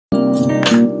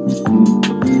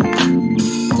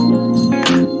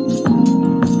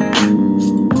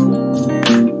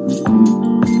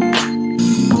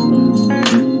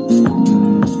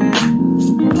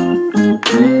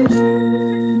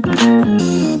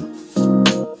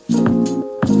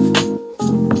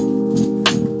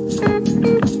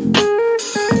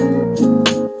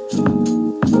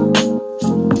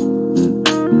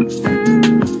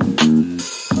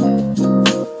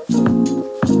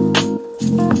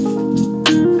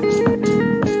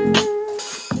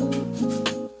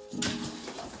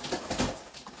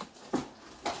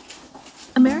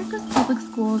America's public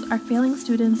schools are failing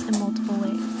students in multiple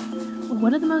ways.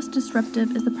 One of the most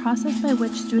disruptive is the process by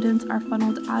which students are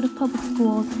funneled out of public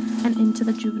schools and into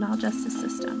the juvenile justice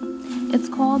system. It's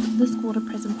called the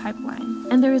school-to-prison pipeline,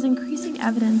 and there is increasing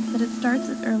evidence that it starts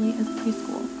as early as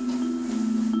preschool.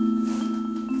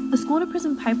 The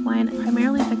school-to-prison pipeline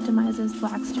primarily victimizes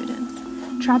Black students,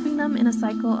 trapping them in a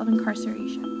cycle of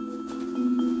incarceration.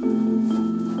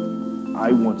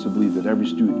 I want to believe that every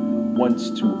student wants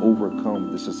to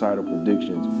overcome the societal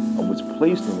predictions of what's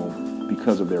placed on them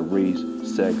because of their race,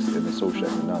 sex, and the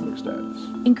socioeconomic status.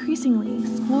 Increasingly,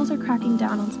 schools are cracking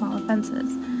down on small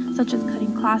offenses, such as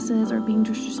cutting classes or being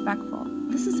disrespectful.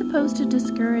 This is supposed to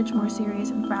discourage more serious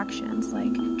infractions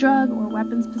like drug or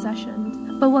weapons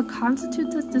possession, but what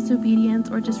constitutes as disobedience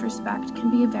or disrespect can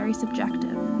be very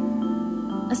subjective.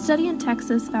 A study in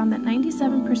Texas found that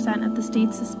 97% of the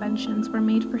state's suspensions were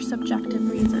made for subjective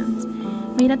reasons,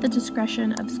 made at the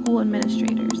discretion of school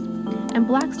administrators, and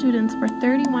Black students were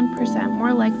 31%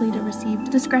 more likely to receive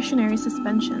discretionary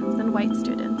suspensions than white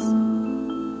students.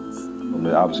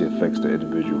 It obviously affects the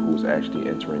individual who's actually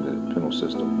entering the penal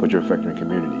system, but you're affecting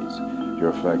communities, you're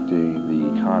affecting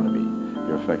the economy,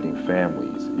 you're affecting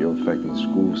families, you're affecting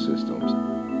school systems.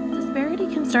 Disparity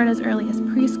can start as early as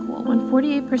preschool, when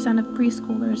 48% of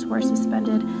preschoolers who are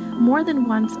suspended more than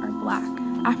once are Black.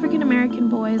 African American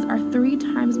boys are 3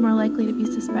 times more likely to be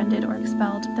suspended or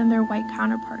expelled than their white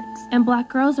counterparts, and Black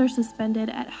girls are suspended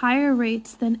at higher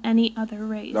rates than any other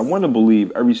race. I want to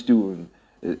believe every student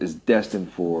is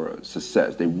destined for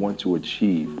success. They want to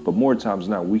achieve, but more times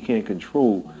now we can't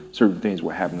control certain things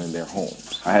what happen in their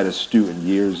homes. I had a student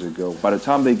years ago, by the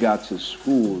time they got to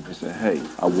school, they said, hey,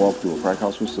 I walked through a crack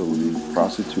house facility,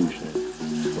 prostitution.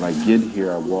 When I get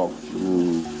here, I walk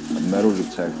through a metal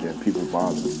detector and people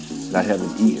bother me. And I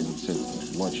haven't eaten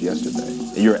since lunch yesterday.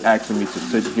 And you're asking me to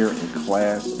sit here in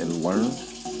class and learn?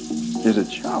 There's a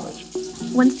challenge.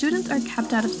 When students are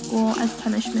kept out of school as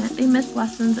punishment, they miss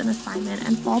lessons and assignment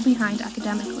and fall behind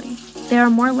academically. They are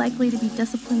more likely to be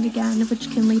disciplined again, which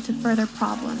can lead to further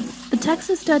problems. The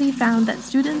Texas study found that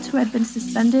students who had been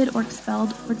suspended or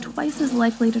expelled were twice as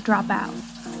likely to drop out.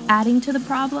 Adding to the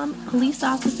problem, police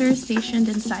officers stationed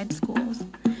inside schools.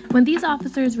 When these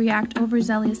officers react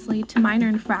overzealously to minor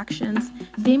infractions,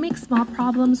 they make small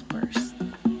problems worse.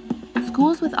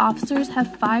 Schools with officers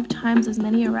have 5 times as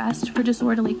many arrests for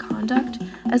disorderly conduct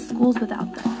as schools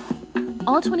without them.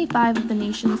 All 25 of the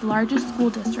nation's largest school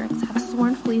districts have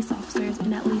sworn police officers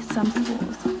in at least some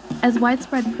schools. As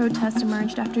widespread protests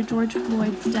emerged after George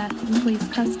Floyd's death in police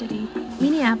custody,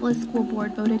 Minneapolis School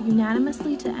Board voted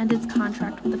unanimously to end its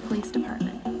contract with the police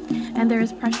department. And there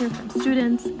is pressure from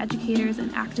students, educators,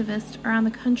 and activists around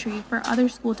the country for other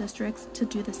school districts to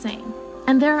do the same.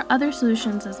 And there are other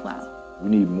solutions as well. We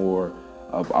need more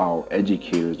of our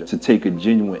educators to take a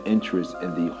genuine interest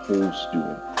in the whole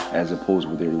student as opposed to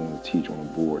what they're doing to teach on a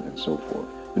board and so forth.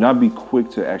 Do not be quick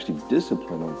to actually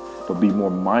discipline them, but be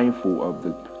more mindful of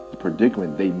the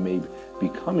predicament they may be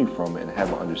coming from and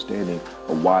have an understanding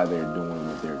of why they're doing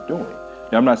what they're doing.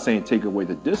 Now, I'm not saying take away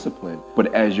the discipline,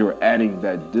 but as you're adding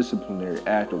that disciplinary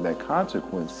act or that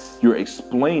consequence, you're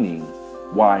explaining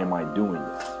why am I doing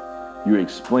this? You're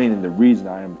explaining the reason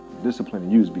I am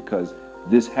disciplining you is because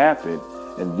this happened,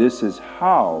 and this is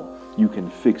how you can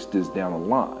fix this down the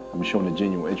line. I'm showing a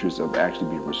genuine interest of actually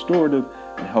being restorative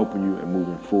and helping you and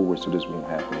moving forward so this won't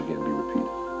happen again and be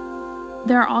repeated.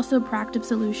 There are also proactive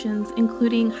solutions,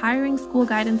 including hiring school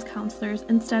guidance counselors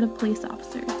instead of police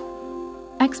officers.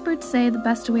 Experts say the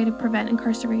best way to prevent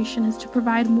incarceration is to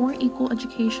provide more equal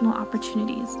educational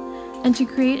opportunities and to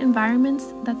create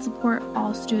environments that support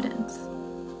all students.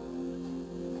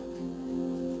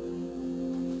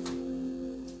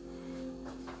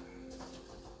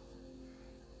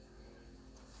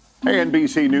 Hey,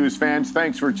 NBC News fans,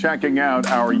 thanks for checking out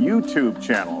our YouTube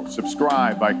channel.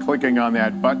 Subscribe by clicking on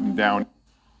that button down.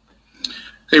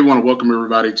 Hey, I want to welcome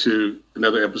everybody to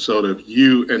another episode of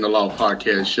You and the Law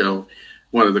podcast show.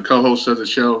 One of the co-hosts of the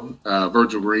show,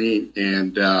 Virgil Green,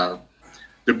 and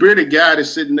the bearded guy that's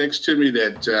sitting next to me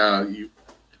that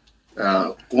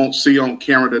won't see on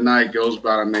camera tonight, goes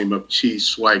by the name of Chief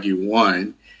Swaggy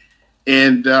One.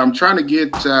 And I'm trying to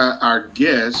get our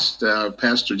guest,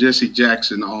 Pastor Jesse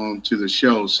Jackson, on to the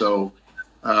show. So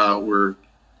we're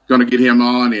going to get him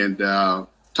on and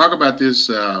talk about this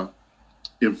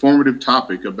informative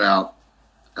topic about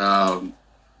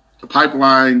the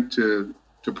pipeline to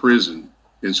prison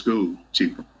in school,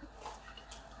 Chief.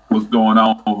 What's going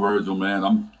on, Virgil,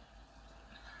 man?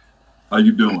 How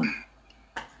you doing?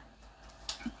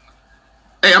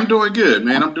 Hey, I'm doing good,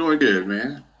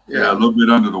 man. Yeah, a little bit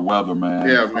under the weather, man.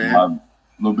 Yeah, man. I'm a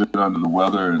little bit under the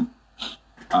weather, and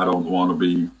I don't want to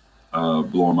be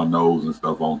blowing my nose and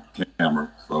stuff on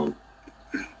camera. So,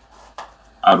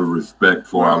 out of respect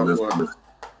for our listeners.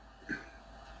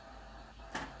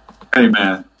 Hey,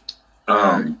 man.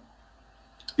 I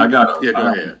go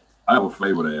ahead. I have a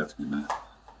favor to ask you, man.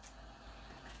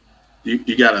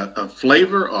 You got a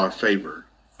flavor or a favor?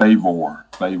 Favor.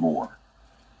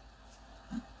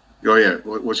 Go ahead.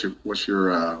 What's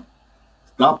your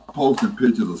Stop posting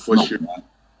pictures of snow, man.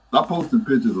 Stop posting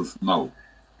pictures of snow.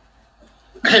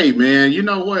 Hey, man, you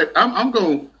know what? I'm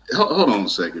going to hold on a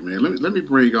second, man. Let me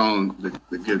bring on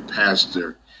the good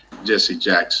Pastor Jesse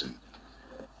Jackson.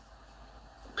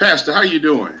 Pastor, how you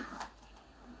doing?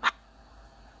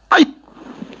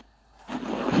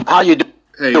 How you doing?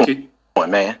 Hey,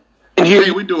 man?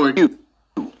 Hey, we doing you.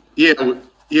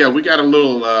 Yeah, we got a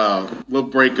little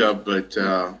breakup, but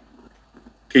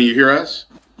can you hear us?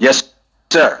 Yes,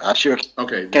 sir. I sure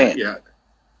can. Yeah.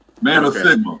 Man of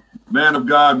Sigma, man of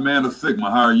God, man of Sigma.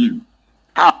 How are you?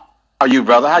 How are you,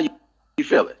 brother? How you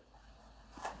feeling?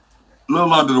 A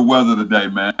little under the weather today,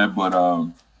 man, but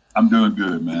I'm doing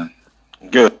good, man.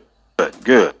 Good.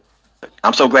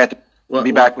 I'm so glad to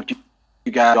be back with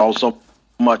you guys all so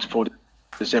much for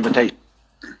this invitation.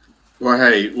 Well,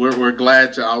 hey, we're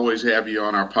glad to always have you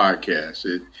on our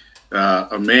podcast.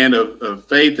 A man of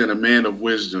faith and a man of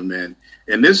wisdom, and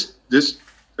this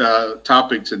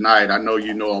topic tonight, I know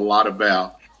you know a lot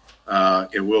about,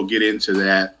 and we'll get into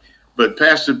that. But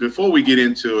Pastor, before we get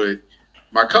into it,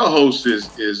 my co-host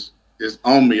is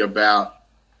on me about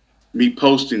me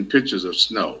posting pictures of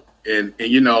snow, and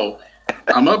you know,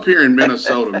 I'm up here in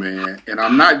Minnesota, man, and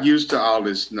I'm not used to all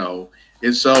this snow,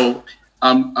 and so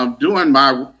I'm doing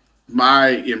my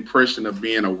impression of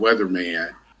being a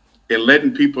weatherman and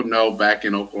letting people know back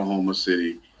in Oklahoma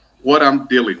City what I'm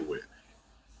dealing with.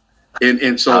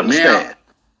 And so now,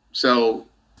 so,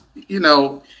 you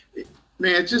know,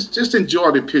 man, just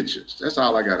enjoy the pictures. That's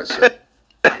all I got to say.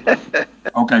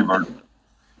 Okay, Virgil.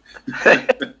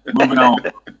 Moving on.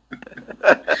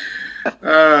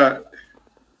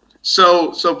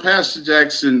 So Pastor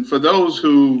Jackson, for those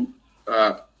who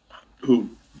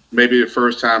maybe the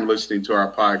first time listening to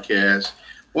our podcast,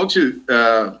 won't you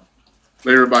let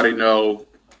everybody know,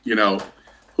 you know,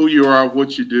 who you are,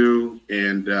 what you do,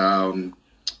 and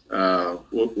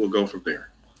we'll go from there.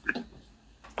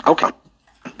 Okay.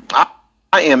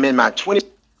 I am in my 20th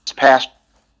pastor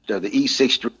of the East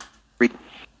 6th Street,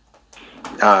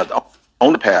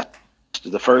 on the pastor,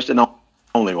 the first and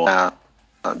only one.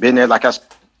 I've been there, like I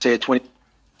said, 20.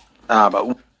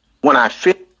 But when I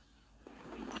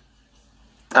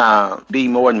be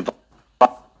more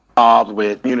involved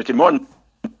with community, more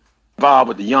involved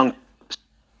with the young.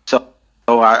 So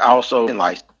I also in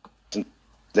license and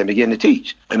begin to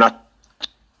teach. And I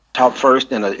taught first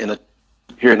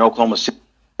here in Oklahoma City,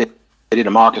 the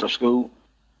Marcus School,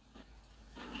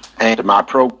 and my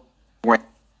program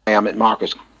at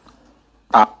Marcus.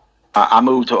 I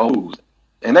moved to O's,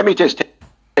 and let me just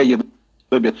tell you a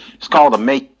little bit. It's called the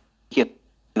Make It,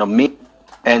 Me,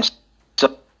 and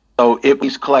so it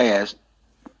was class.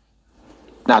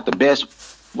 Not the best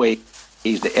way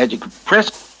is to educate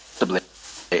principally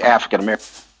African American,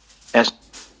 and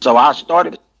so I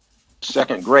started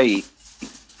second grade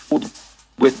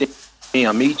with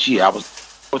them each year. I was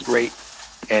fourth grade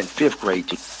and fifth grade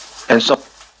team, and so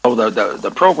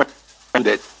the program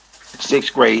that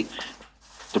sixth grade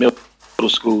to middle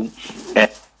school, and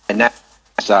that's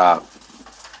the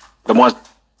ones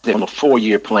that on the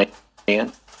 4-year plan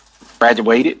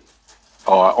graduated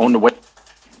or on the way.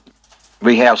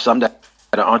 We have some that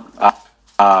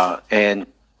are and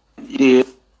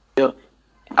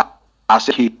I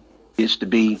said kids to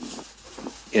be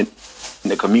in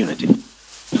the community.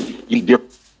 You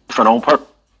different on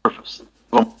purpose.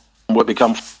 Some would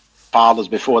become fathers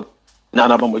before.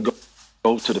 None of them would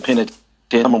go to the penitentiary.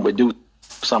 Some of them would do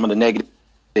some of the negative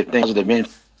things that have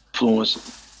influenced.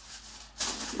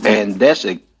 And that's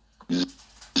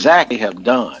exactly have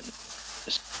done.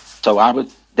 So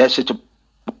that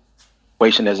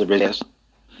situation as a result.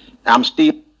 I'm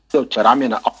still, but I'm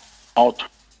in an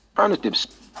alternatives.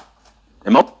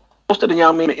 And most of the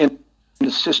young men in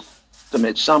the system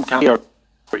at some kind are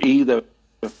either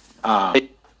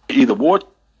ward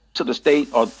to the state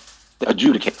or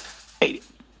adjudicated.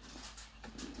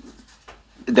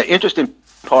 The interesting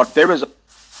part, there is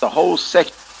a whole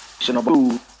section of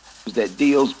schools that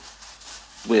deals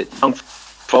with young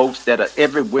folks that are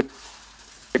everywhere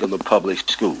regular public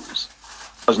schools.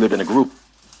 I live in a group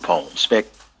home,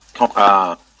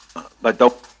 but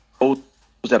those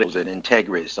that was in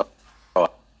Integris or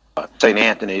St.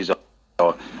 Anthony's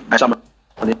or some of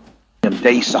them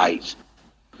day sites,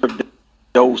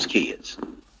 those kids.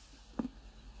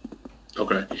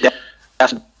 Okay.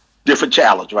 That's a different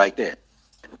challenge right there.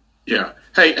 Yeah.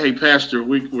 Hey, Pastor,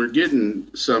 we're getting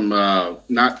some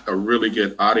not a really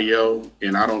good audio,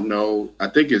 and I don't know. I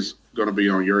think it's going to be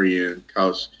on your end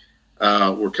because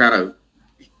we're kind of,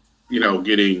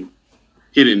 getting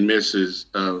hit and misses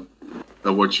of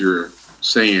what you're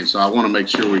saying. So I want to make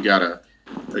sure we got a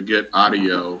good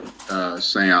audio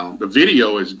sound. The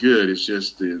video is good. It's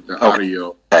just the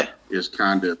audio is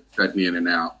kind of cutting in and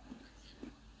out.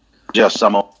 Just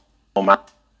some on my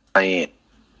end.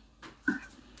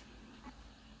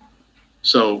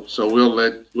 So we'll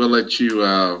let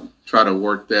you try to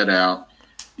work that out.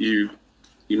 You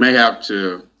may have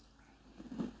to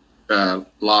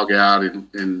log out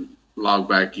and log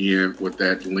back in with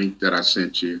that link that I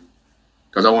sent you,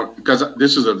 because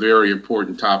this is a very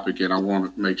important topic, and I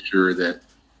want to make sure that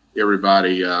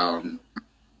everybody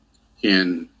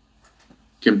can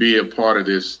be a part of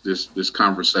this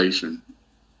conversation.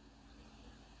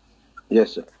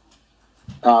 Yes, sir.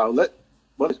 Let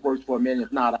this works for a minute.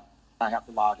 If not, I have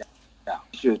to log out.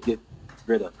 Should get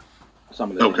rid of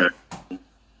some of the.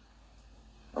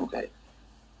 Okay.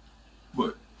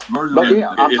 But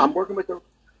yeah, I'm working with the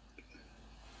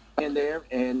in there,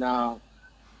 and that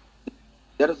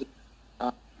is.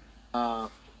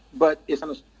 But it's on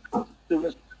the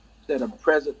students that are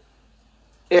present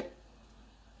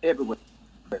everywhere.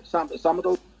 Some of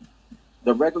those,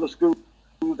 the regular schools,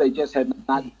 they just have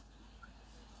not.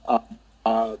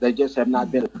 They just have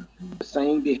not been the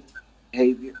same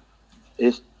behavior.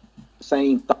 It's the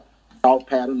same thought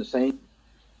pattern, the same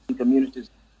communities,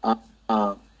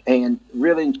 and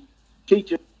really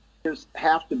teachers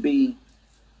have to be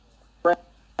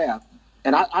craft.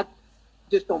 And I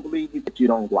just don't believe that you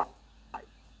don't like.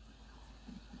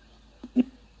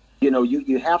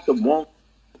 You have to want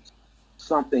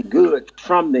something good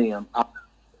from them.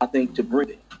 I think to bring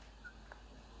it.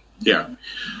 Yeah.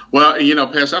 Well,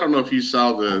 Pastor, I don't know if you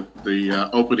saw the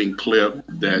opening clip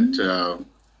that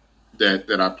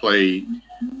I played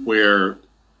where,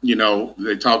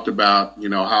 they talked about,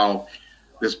 how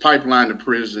this pipeline to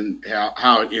prison,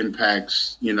 how it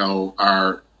impacts,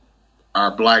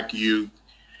 our Black youth.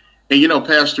 And,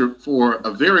 Pastor, for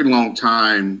a very long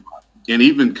time, and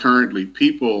even currently,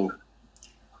 people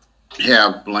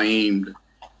have blamed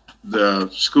the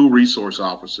school resource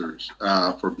officers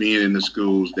for being in the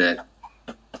schools, that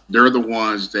they're the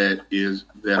ones that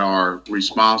are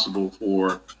responsible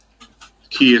for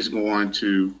kids going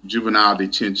to juvenile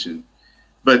detention.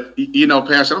 But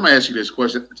Pastor, I'm gonna ask you this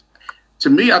question. To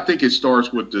me, I think it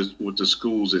starts with the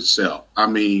schools itself. I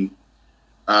mean,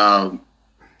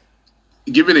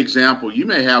 give an example. You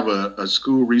may have a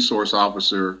school resource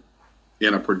officer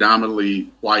in a predominantly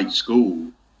white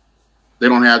school. They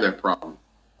don't have that problem.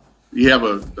 You have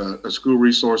a school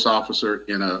resource officer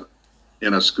in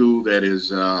a school that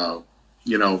is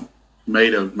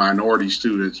made of minority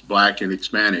students, Black and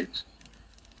Hispanics,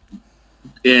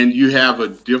 and you have a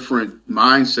different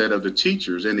mindset of the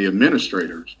teachers and the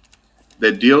administrators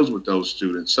that deals with those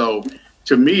students. So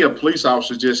to me, a police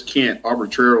officer just can't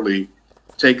arbitrarily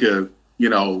take a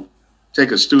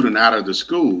student out of the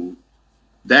school.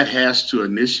 That has to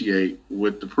initiate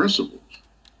with the principals.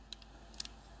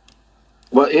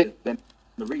 Well, the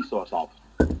resource officer.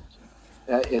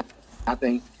 I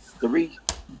think the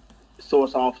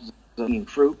resource officer is being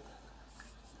fruit,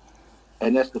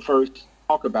 and that's the first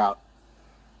talk about.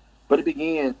 But it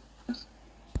begins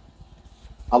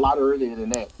a lot earlier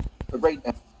than that. The great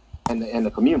and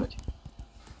the community.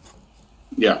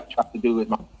 Yeah. Tried to do with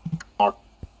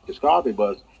Marcus Garvey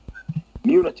was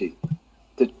community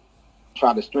to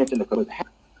try to strengthen the community.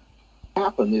 What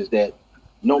happened is that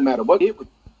no matter what it would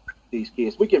these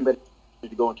kids, we're getting ready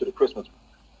to go into the Christmas.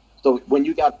 So when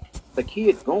you got the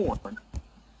kids going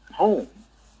home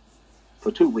for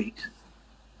 2 weeks,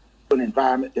 an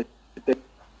environment that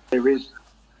there is,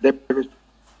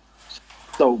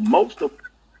 so most of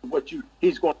what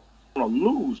he's going to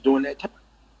lose during that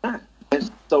time.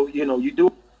 And so, you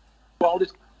do all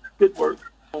this good work,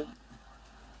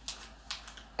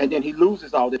 and then he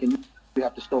loses all that, and you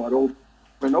have to start over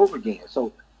and over again.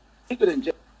 So bigger than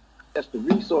just the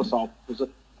resource officer,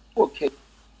 for case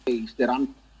that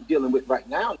I'm dealing with right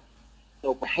now,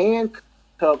 so we're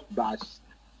handcuffed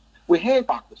we're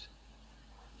handcuffed.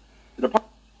 The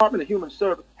Department of Human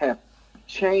Service have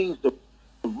changed the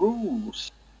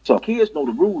rules, so kids know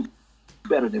the rules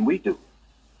better than we do,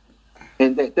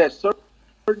 and that there's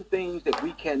certain things that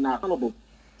we cannot accountable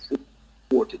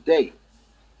for today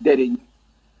that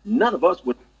none of us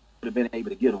would have been able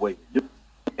to get away with,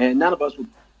 and none of us would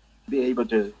be able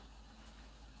to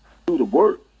do the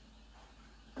work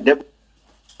that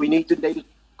we need to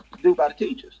do by the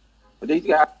teachers. But these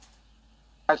guys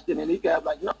are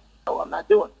like, no, I'm not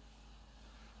doing it.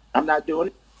 I'm not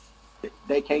doing it.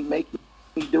 They can't make me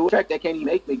do it. In fact, they can't even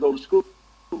make me go to school.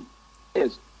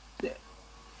 Is that?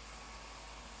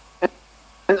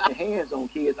 And I have hands on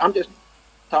kids. I'm just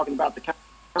talking about the kind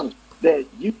of that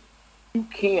you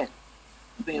can't.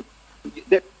 There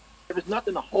is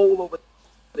nothing to hold over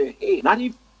their head. Not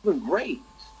even grades.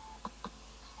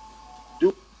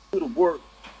 Do the work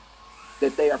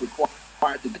that they are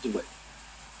required to do.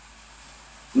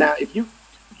 Now, if you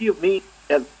give me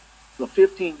as a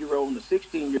 15-year-old and a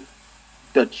 16-year-old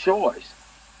the choice,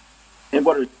 and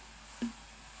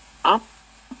I'm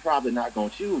probably not going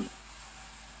to choose,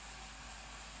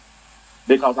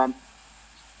 because I'm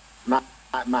my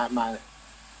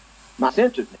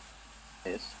centeredness.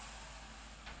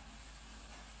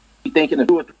 Be thinking of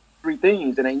 2 or 3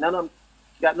 things, and ain't none of them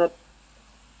got nothing.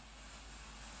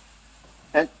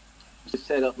 And it's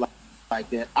set up like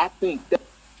that. I think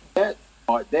that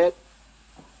part, that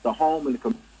the home and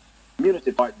the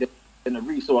community part, and the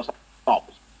resource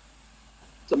office.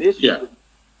 Some issues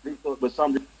with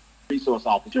some resource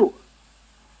office, sure.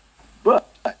 But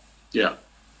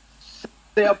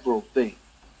several things.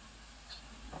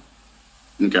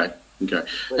 Okay.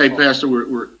 Hey, Pastor,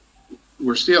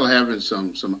 we're still having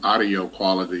some audio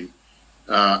quality.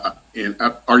 And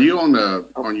are you on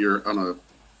a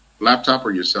laptop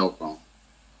or your cell phone?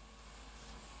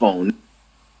 Phone.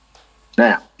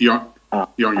 Now. You're on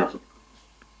your phone.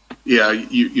 Yeah,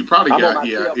 you probably got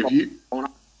if you go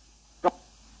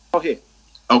ahead.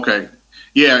 Okay.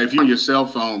 Yeah, if you're on your cell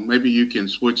phone, maybe you can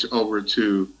switch over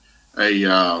to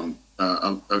a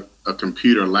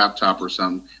computer, laptop, or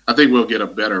something. I think we'll get a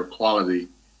better quality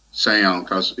sound,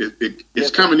 because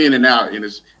it's coming in and out, and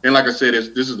like I said,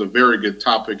 this is a very good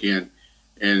topic, and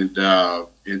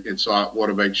so I want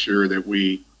to make sure that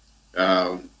we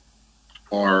are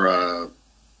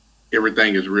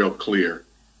everything is real clear,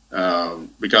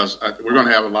 because we're going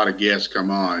to have a lot of guests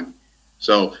come on.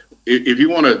 So if you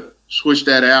want to switch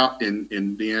that out and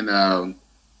then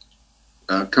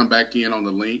come back in on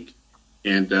the link,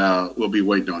 and we'll be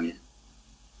waiting on you.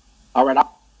 All right.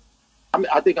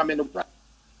 I think I'm in the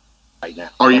right now.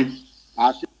 Are you?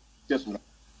 I should just.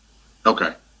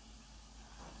 Okay.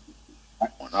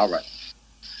 All right.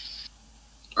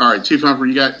 All right, Chief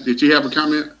Humphrey, did you have a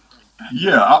comment?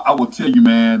 Yeah, I will tell you,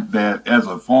 man, that as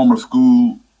a former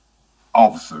school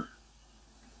officer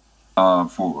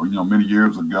for many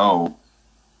years ago,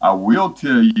 I will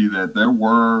tell you that there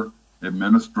were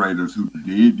administrators who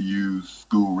did use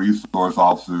school resource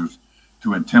officers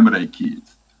to intimidate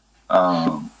kids. They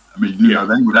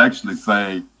would actually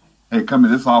say, "Hey, come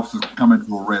in. This officer's coming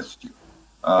to arrest you.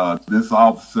 This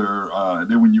officer." And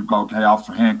then when you go, "Okay,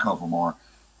 officer, handcuff him," or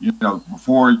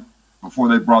before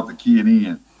they brought the kid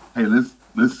in, "Hey, let's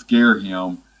scare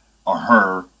him or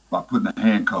her by putting the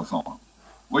handcuffs on him."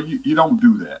 Well, you don't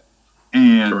do that,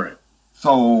 and correct.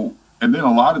 So, and then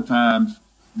a lot of times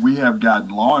we have gotten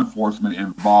law enforcement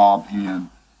involved in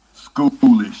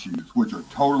school issues, which are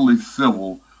totally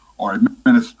civil or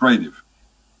administrative.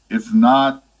 It's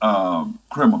not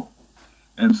criminal.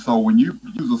 And so when you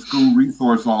use a school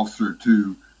resource officer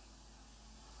to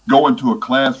go into a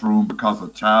classroom because a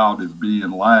child is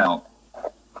being loud,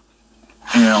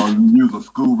 and you use a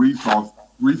school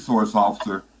resource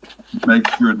officer to make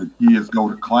sure the kids go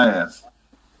to class,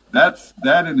 that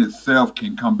in itself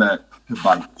can come back to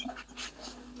bite you.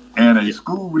 And a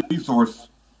school resource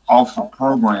officer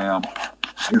program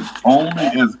is only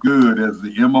as good as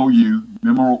the MOU,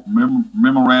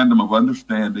 Memorandum of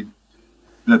Understanding,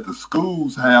 that the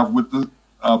schools have with the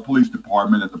police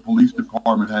department and the police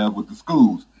department have with the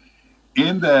schools.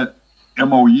 In that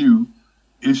MOU,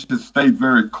 it should state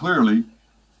very clearly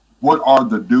what are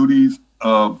the duties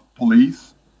of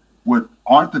police, what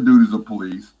aren't the duties of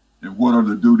police, and what are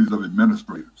the duties of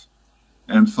administrators.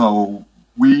 And so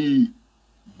we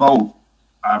both,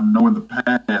 I know in the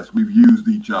past, we've used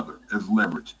each other as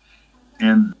leverage.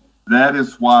 And that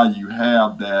is why you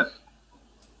have that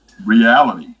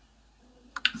reality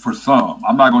for some.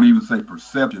 I'm not going to even say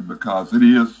perception, because it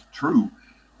is true.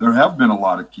 There have been a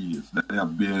lot of kids that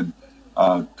have been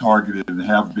targeted and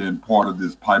have been part of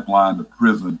this pipeline to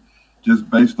prison, just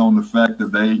based on the fact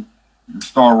that you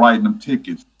start writing them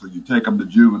tickets, so you take them to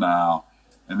juvenile,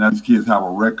 and those kids have a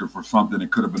record for something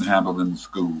that could have been handled in the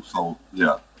school. So,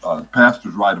 yeah,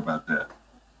 Pastor's right about that.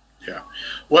 Yeah.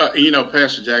 Well,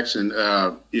 Pastor Jackson,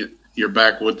 you're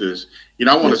back with us.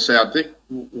 I want to say, I think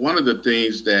one of the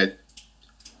things that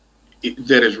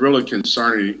is really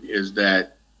concerning is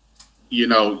that,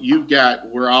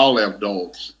 we're all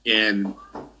adults, and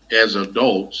as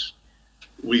adults,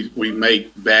 we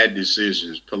make bad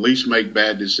decisions. Police make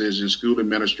bad decisions. School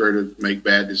administrators make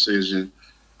bad decisions.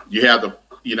 You have the,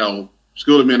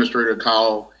 school administrator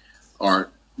call or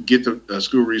get the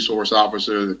school resource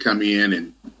officer to come in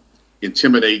and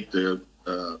intimidate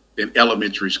an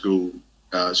elementary school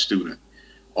student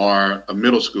or a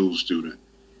middle school student.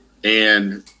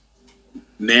 And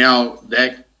now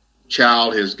that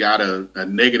child has got a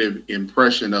negative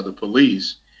impression of the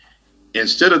police.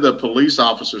 Instead of the police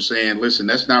officer saying, listen,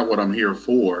 that's not what I'm here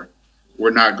for,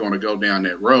 we're not going to go down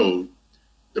that road,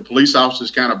 the police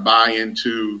officers kind of buy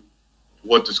into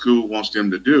what the school wants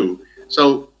them to do.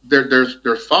 So there's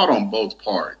fault on both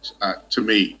parts, to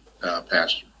me,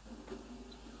 Pastor.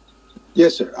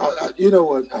 Yes, sir. You know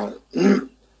what?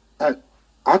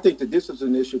 I think that this is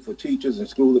an issue for teachers and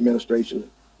school administrators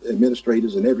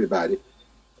and everybody.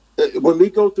 When we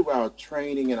go through our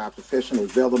training and our professional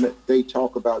development, they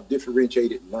talk about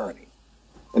differentiated learning,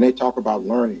 and they talk about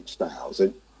learning styles.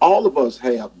 And all of us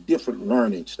have different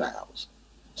learning styles.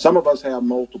 Some of us have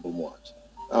multiple ones.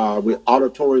 We're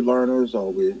auditory learners,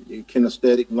 or we're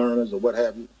kinesthetic learners, or what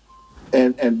have you.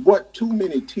 And what too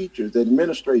many teachers and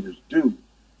administrators do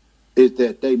is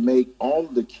that they make all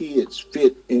of the kids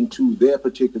fit into their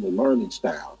particular learning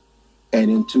style and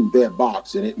into their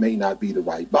box, and it may not be the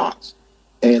right box.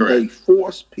 And Correct. They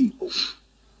force people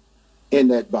in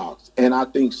that box. And I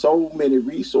think so many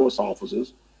resource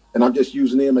officers, and I'm just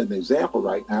using them as an example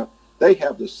right now, they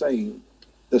have the same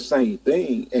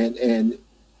thing. And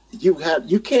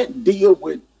you can't deal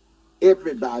with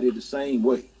everybody the same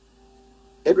way.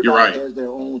 Everybody has their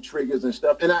own triggers and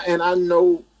stuff. And I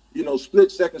know,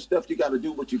 split second stuff, you got to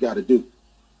do what you got to do.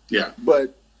 Yeah.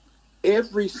 But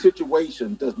every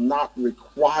situation does not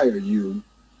require you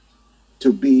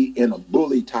to be in a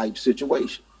bully type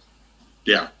situation.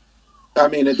 Yeah. I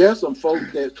mean, and there's some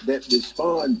folks that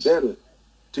respond better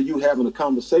to you having a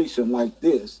conversation like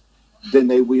this than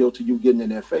they will to you getting in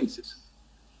their faces.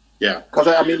 Yeah. Because,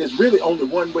 I mean, it's really only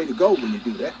one way to go when you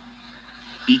do that.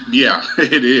 Yeah,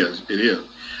 it is. It is.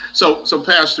 So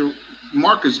Pastor,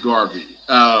 Marcus Garvey,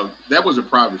 that was a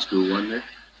private school, wasn't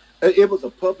it? It was a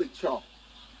public charter.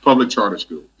 Public charter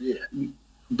school. Yeah.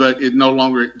 But it no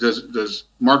longer does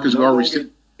Marcus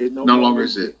Garvey no longer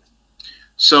exist.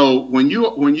 So when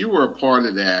you were a part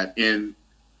of that, and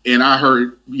I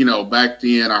heard, back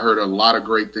then I heard a lot of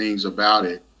great things about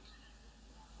it.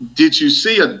 Did you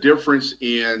see a difference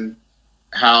in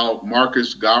how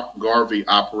Marcus Garvey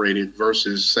operated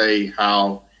versus, say,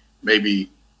 how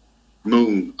maybe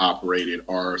Moon operated,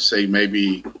 or say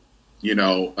maybe,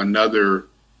 another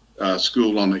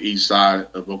school on the east side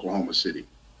of Oklahoma City?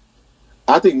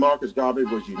 I think Marcus Garvey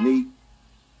was unique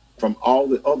from all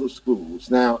the other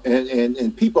schools. Now,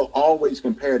 and people always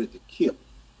compared it to KIPP.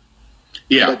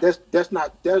 Yeah. But that's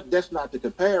not the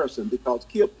comparison, because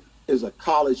KIPP is a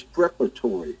college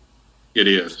preparatory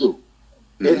school.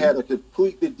 Mm-hmm. It had a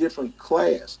completely different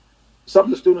class. Some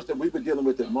of the students that we were dealing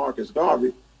with at Marcus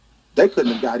Garvey, they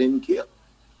couldn't have got in KIPP.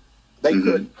 They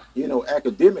couldn't,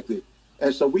 academically.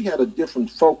 And so we had a different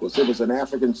focus. It was an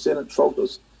African-centered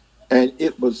focus, and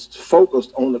it was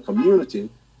focused on the community.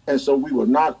 And so we were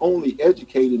not only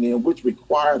educating them, which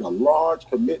required a large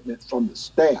commitment from the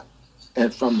staff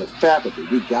and from the faculty.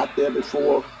 We got there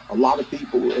before a lot of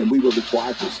people, and we were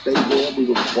required to stay there. We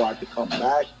were required to come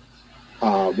back.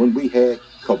 When we had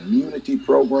community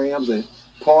programs, and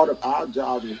part of our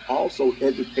job was also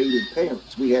educating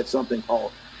parents. We had something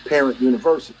called Parent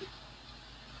University.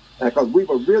 Because we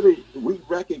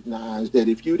recognized that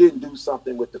if you didn't do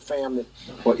something with the family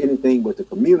or anything with the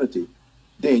community,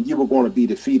 then you were going to be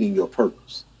defeating your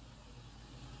purpose.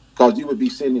 Because you would be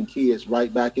sending kids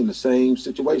right back in the same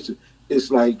situation.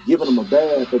 It's like giving them a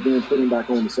bath, but then putting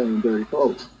back on the same dirty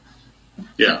clothes.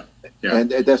 Yeah. And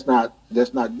that's not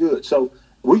good. So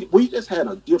we just had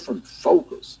a different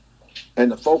focus,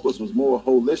 and the focus was more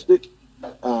holistic,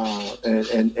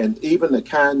 and even the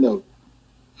kind of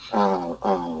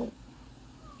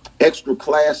extra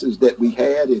classes that we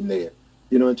had in there,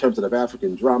 in terms of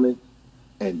African drumming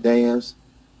and dance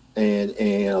and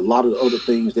a lot of the other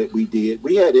things that we did.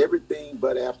 We had everything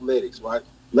but athletics, right?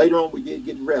 Later on, we did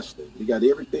get wrestling. We got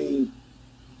everything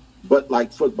but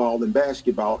like football and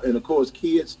basketball. And of course,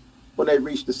 kids, when they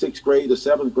reach the 6th grade or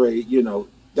 7th grade, you know,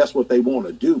 that's what they want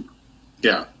to do.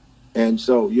 Yeah. And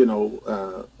so, you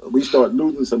know, we start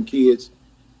losing some kids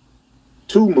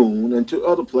to Moon and to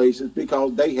other places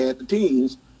because they had the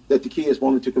teams that the kids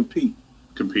wanted to compete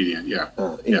in. Yeah.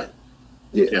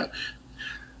 Yeah.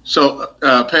 So,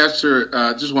 Pastor,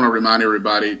 I just want to remind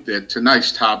everybody that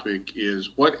tonight's topic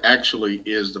is what actually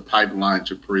is the pipeline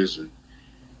to prison.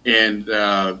 And,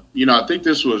 you know, I think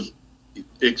this was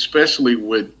especially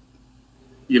with,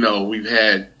 you know, we've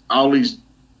had all these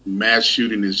mass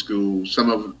shootings in schools. Some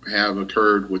of them have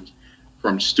occurred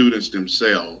from students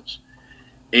themselves.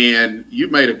 And you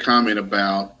made a comment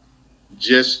about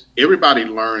just everybody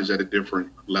learns at a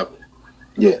different level.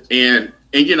 Yeah. And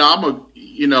you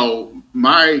know,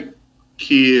 my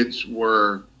kids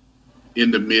were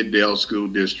in the Middale School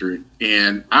District,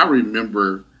 and I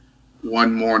remember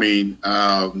one morning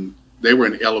they were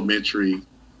in elementary,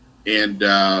 and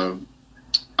I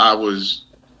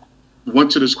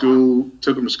went to the school,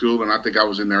 took them to school, and I think I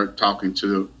was in there talking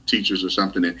to teachers or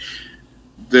something, and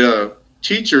the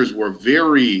teachers were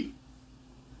very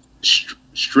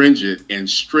stringent and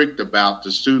strict about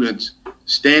the students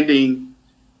standing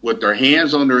with their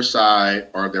hands on their side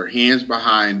or their hands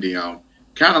behind them,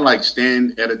 kind of like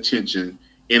stand at attention.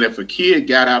 And if a kid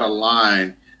got out of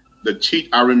line,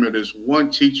 I remember this one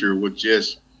teacher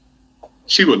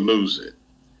she would lose it.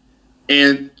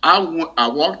 And I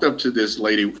walked up to this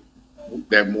lady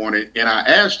that morning and I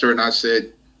asked her, and I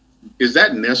said, is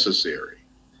that necessary?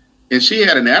 And she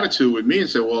had an attitude with me and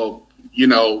said, well, you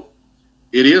know,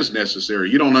 it is necessary.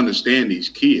 You don't understand these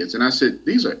kids. And I said,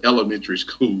 these are elementary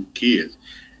school kids.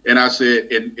 And I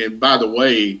said, and by the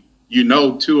way, you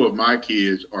know, 2 of my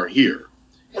kids are here.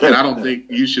 And I don't think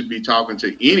you should be talking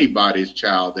to anybody's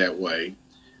child that way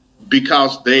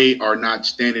because they are not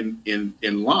standing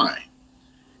in line.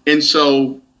 And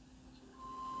so,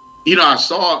 you know, I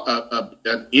saw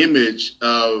an image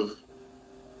of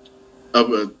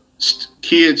a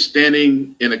kid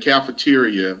standing in a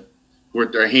cafeteria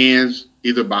with their hands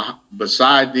either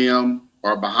beside them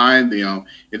or behind them.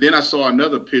 And then I saw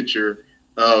another picture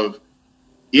of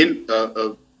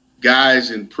guys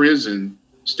in prison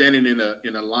standing in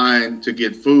a line to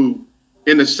get food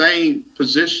in the same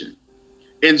position.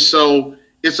 And so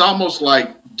it's almost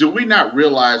like, do we not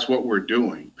realize what we're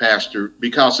doing, Pastor?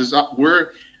 Because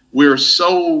we're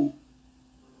so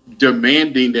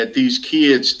demanding that these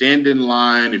kids stand in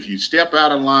line. If you step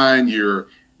out of line, you're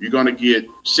going to get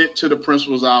sent to the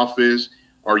principal's office,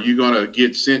 or you're going to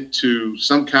get sent to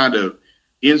some kind of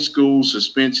in-school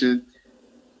suspension.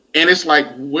 And it's like,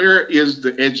 where is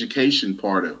the education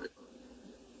part of it?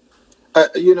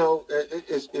 You know,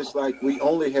 it's like we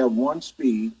only have one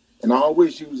speed. And I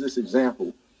always use this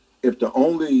example. If the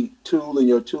only tool in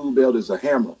your tool belt is a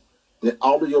hammer, then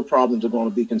all of your problems are going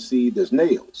to be conceived as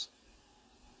nails.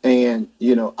 And,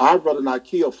 you know, I'd rather not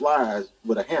kill flies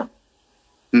with a hammer.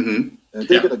 Mm-hmm. And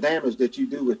think of the damage that you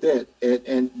do with that.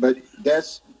 But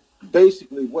that's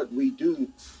basically what we do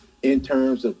in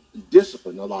terms of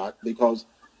discipline a lot, because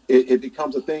it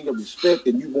becomes a thing of respect,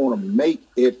 and you want to make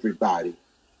everybody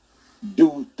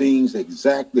do things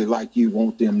exactly like you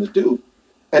want them to do.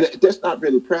 And that's not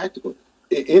really practical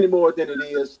any more than it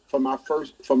is for my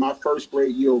first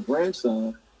grade year old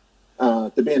grandson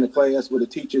to be in a class where the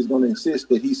teacher is going to insist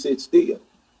that he sit still.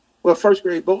 Well, first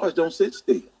grade boys don't sit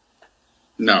still.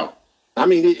 No. I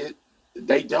mean,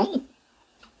 they don't.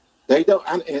 They don't.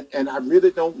 And I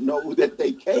really don't know that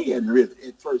they can really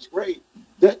in first grade.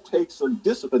 That takes some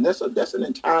discipline. That's an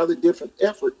entirely different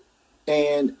effort.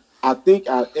 And I think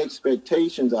our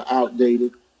expectations are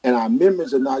outdated and our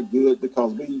memories are not good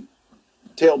because we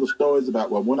tell the stories about,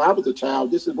 well, when I was a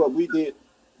child, this is what we did.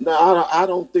 No, I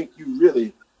don't think you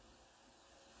really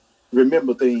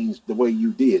remember things the way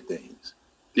you did things.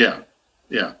 Yeah.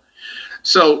 Yeah.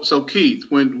 So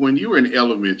Keith, when you were in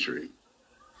elementary,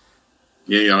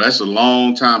 you know, that's a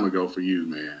long time ago for you,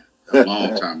 man. A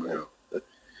long time ago.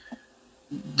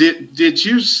 Did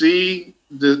you see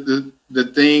the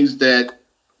things that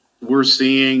we're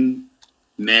seeing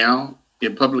now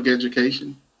in public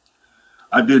education?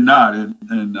 I did not,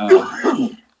 and I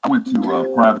went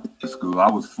to private school. I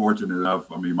was fortunate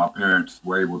enough. I mean, my parents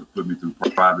were able to put me through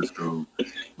private school,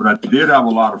 but I did have a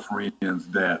lot of friends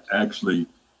that actually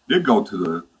did go to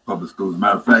the public schools. As a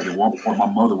matter of fact, at one point, my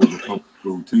mother was a public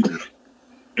school teacher.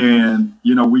 And,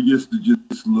 you know, we used to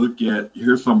just look at,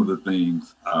 here's some of the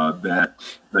things that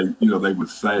they would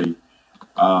say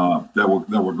that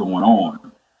were going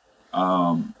on.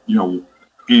 You know,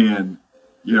 and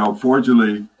you know,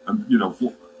 unfortunately,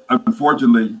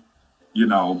 you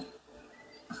know,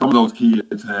 some of those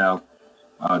kids have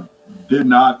did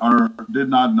not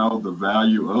know the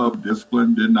value of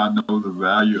discipline, did not know the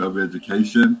value of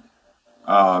education.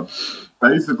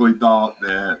 Basically thought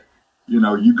that, you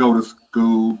know, you go to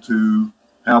school to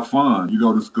have fun, you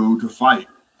go to school to fight,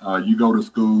 you go to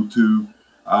school to,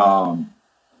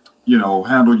 you know,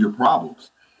 handle your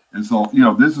problems. And so, you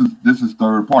know, this is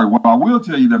third party. Well, I will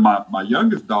tell you that my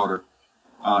youngest daughter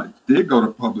did go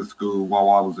to public school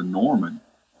while I was in Norman,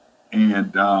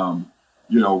 and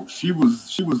you know, she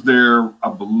was there, I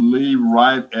believe,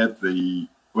 right at she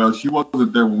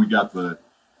wasn't there when we got the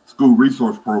school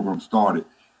resource program started,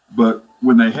 but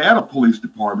when they had a police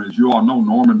department, as you all know,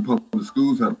 Norman Public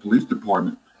Schools had a police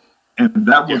department, and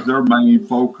that was their main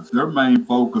focus. Their main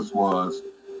focus was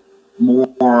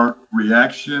more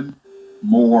reaction,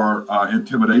 more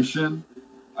intimidation,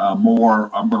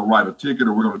 more, I'm going to write a ticket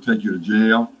or we're going to take you to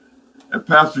jail. And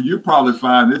Pastor, you probably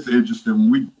find this interesting.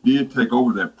 When we did take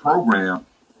over that program,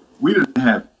 we didn't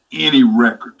have any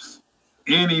records.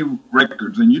 And you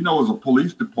know, as a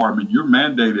police department, you're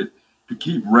mandated to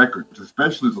keep records,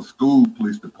 especially as a school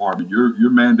police department. You're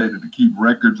mandated to keep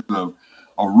records of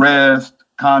arrest,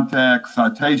 contact,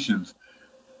 citations.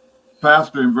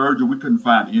 Pastor and Virgil, we couldn't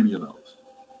find any of those.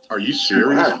 Are you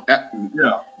serious?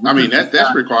 Yeah. I mean,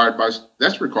 that's required by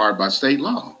state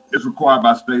law. It's required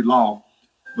by state law.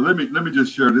 But let me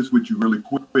just share this with you really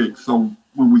quick. So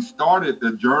when we started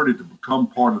the journey to become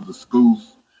part of the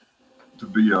schools, to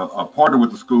be a partner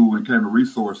with the school and came to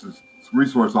resource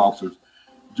officers,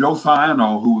 Joe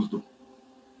Ciano, who was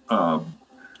the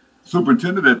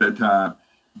superintendent at that time,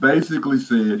 basically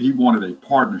said he wanted a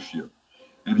partnership.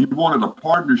 And he wanted a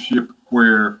partnership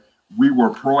where we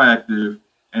were proactive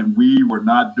and we were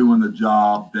not doing the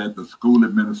job that the school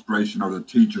administration or the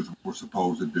teachers were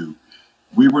supposed to do.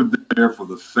 We were there for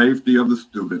the safety of the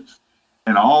students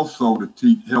and also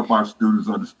to help our students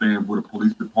understand what a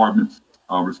police department's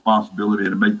responsibility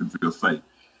and to make them feel safe.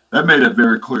 That made it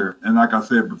very clear. And like I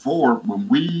said before, when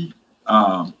we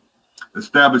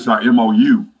established our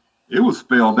MOU, it was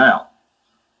spelled out.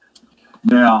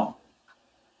 Now,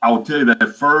 I will tell you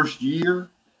that first year,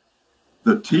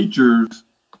 the teachers,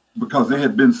 because they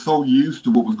had been so used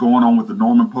to what was going on with the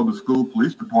Norman Public School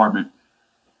Police Department,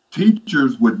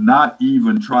 teachers would not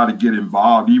even try to get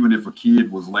involved, even if a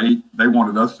kid was late. They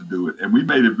wanted us to do it, and we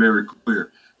made it very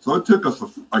clear. So it took us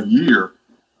a year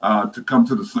to come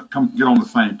get on the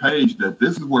same page that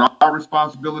this is what our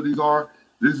responsibilities are.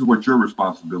 This is what your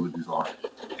responsibilities are.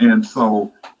 And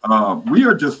so we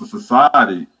are just a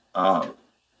society,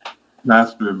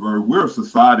 Pastor and Virgil. We're a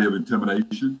society of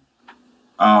intimidation.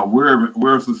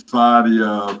 We're a society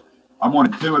of, I'm going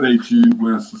to intimidate you.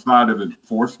 We're a society of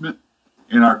enforcement.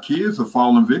 And our kids are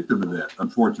falling victim to that,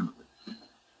 unfortunately.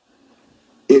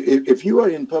 If you are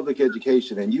in public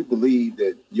education and you believe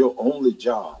that your only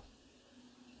job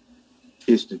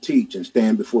is to teach and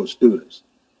stand before students,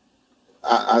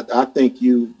 I think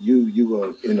you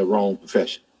are in the wrong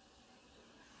profession.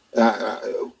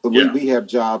 We have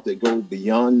jobs that go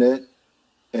beyond that,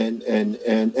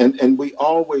 and we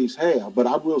always have. But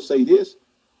I will say this: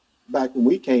 back when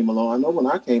we came along, I know when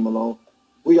I came along,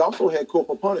 we also had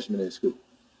corporal punishment in school.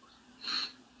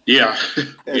 Yeah.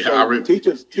 And so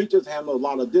teachers handle a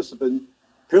lot of discipline,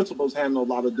 principals handle a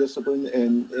lot of discipline,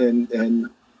 and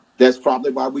that's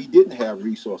probably why we didn't have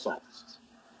resource officers.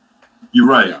 You're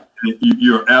right. Yeah.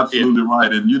 You're absolutely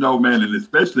right. And you know, man, and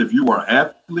especially if you were an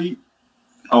athlete,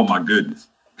 oh my goodness,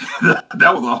 that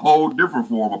was a whole different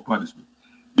form of punishment.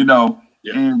 You know,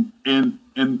 and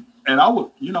I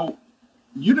would, you know,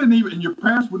 you didn't even, and your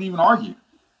parents wouldn't even argue.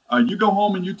 You go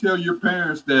home and you tell your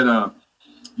parents that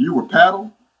you were paddled,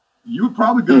 you would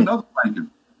probably get another spanking.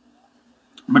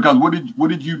 Because what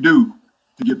did you do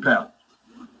to get paddled?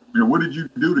 You know, what did you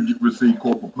do to receive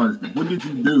corporal punishment? What did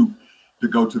you do to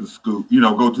go to the school, you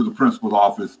know, go to the principal's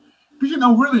office? Because, you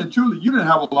know, really and truly, you didn't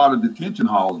have a lot of detention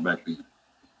halls back then.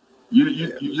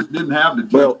 You just didn't have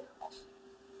detention halls.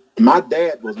 My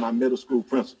dad was my middle school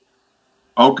principal.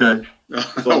 Okay.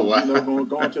 So, wow. You know,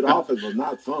 going to the office was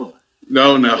not fun.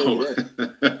 No.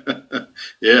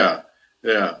 Yeah.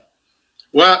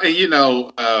 Well, and, you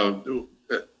know,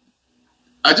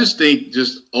 I just think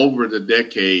just over the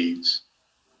decades,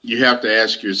 you have to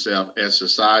ask yourself, as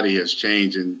society has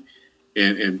changed,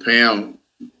 and Pam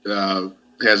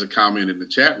has a comment in the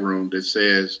chat room that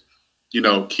says, you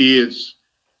know, kids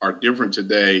are different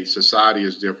today. Society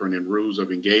is different, and rules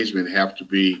of engagement have to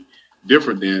be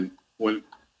different than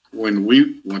when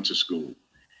we went to school.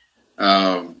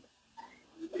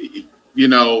 You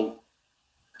know,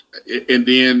 And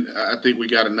then I think we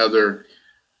got another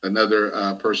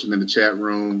person in the chat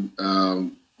room,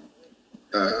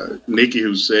 Nikki,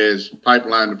 who says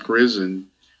pipeline to prison.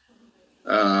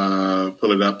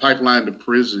 Pull it up. Pipeline to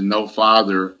prison. No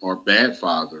father or bad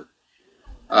father.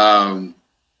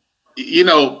 You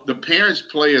know, the parents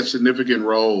play a significant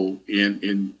role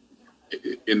in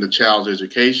the child's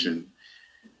education.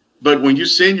 But when you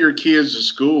send your kids to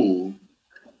school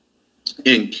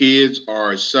and kids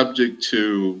are subject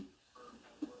to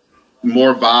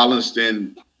more violence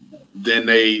than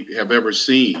they have ever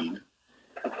seen,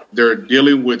 they're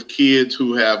dealing with kids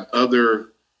who have other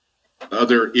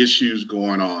issues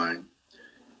going on.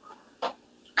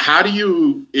 How do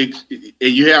you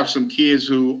have some kids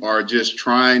who are just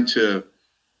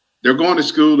they're going to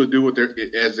school to do what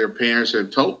as their parents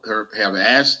have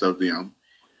asked of them.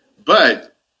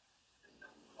 But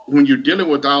when you're dealing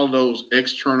with all those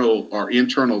external or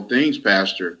internal things,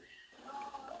 Pastor,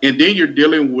 and then you're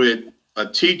dealing with a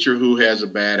teacher who has a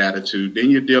bad attitude,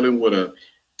 then you're dealing with a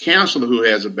counselor who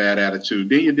has a bad attitude,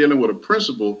 then you're dealing with a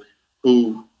principal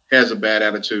who has a bad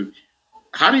attitude.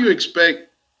 How do you expect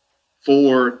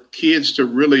for kids to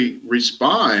really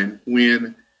respond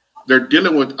when they're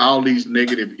dealing with all these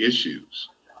negative issues?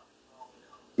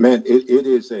 Man, it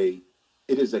is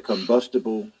a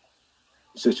combustible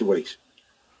situation.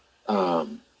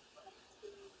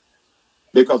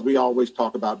 Because we always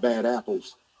talk about bad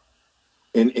apples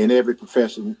in every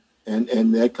profession,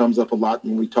 and that comes up a lot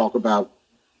when we talk about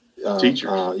teachers.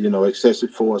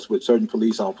 Excessive force with certain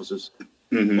police officers.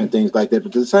 Mm-hmm. And things like that.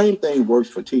 But the same thing works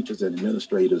for teachers and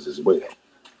administrators as well.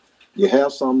 You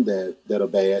have some that are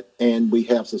bad, and we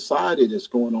have society that's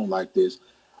going on like this.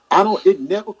 It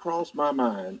never crossed my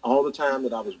mind all the time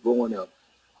that I was growing up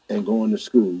and going to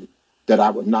school that I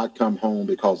would not come home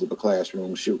because of a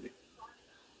classroom shooting.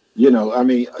 When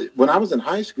I was in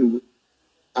high school,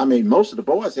 most of the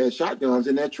boys had shotguns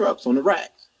in their trucks on the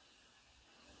racks.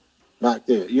 Back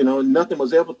there, nothing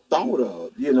was ever thought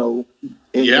of, in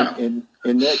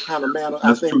that kind of manner.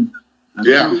 That's I think,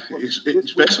 true.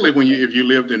 Especially if you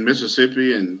lived in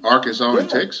Mississippi and Arkansas and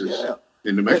Texas,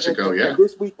 in New Mexico, and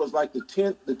this week was like the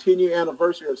 10-year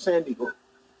anniversary of Sandy Hook.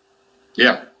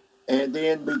 Yeah. And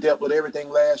then we dealt with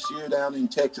everything last year down in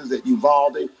Texas at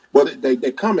Uvalde. Well,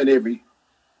 they come in every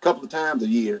couple of times a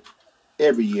year,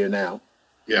 every year now.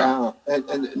 Yeah.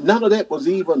 And none of that was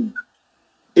even.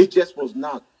 It just was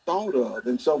not thought of.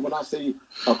 And so when I say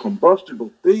a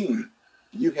combustible thing,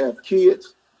 you have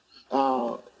kids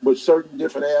with certain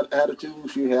different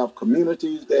attitudes. You have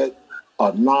communities that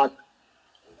are not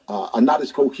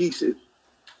as cohesive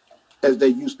as they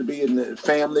used to be, in the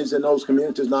families in those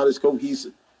communities not as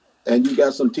cohesive. And you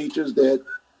got some teachers that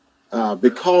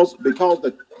because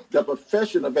the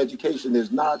profession of education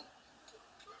is not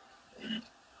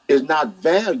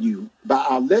valued by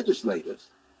our legislators,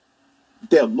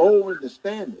 they're lowering the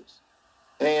standards,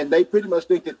 and they pretty much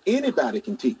think that anybody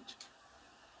can teach.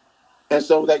 And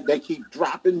so they keep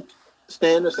dropping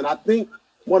standards. And I think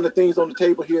one of the things on the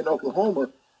table here in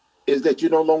Oklahoma is that you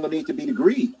no longer need to be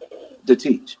degreed to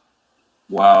teach.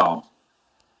 Wow.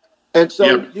 And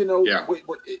so,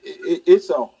 it's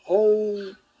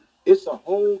a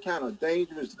whole kind of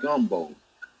dangerous gumbo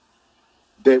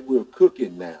that we're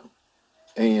cooking now.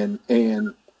 And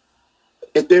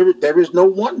there is no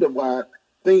wonder why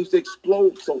things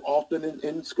explode so often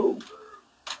in school.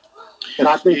 And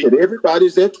I think that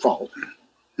everybody's at fault.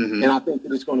 Mm-hmm. And I think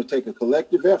that it's going to take a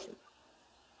collective effort.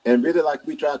 And really, like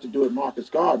we tried to do at Marcus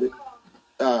Garvey,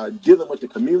 dealing with the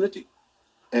community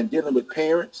and dealing with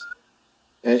parents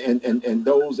and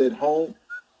those at home.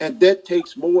 And that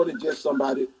takes more than just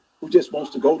somebody who just wants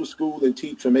to go to school and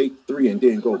teach from 8 to 3 and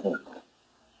then go home.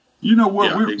 You know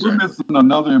what? We're missing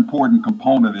another important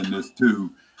component in this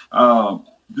too.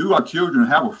 Do our children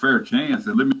have a fair chance?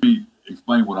 And let me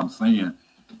explain what I'm saying.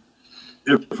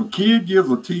 If a kid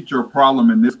gives a teacher a problem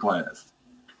in this class,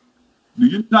 do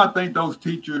you not think those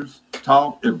teachers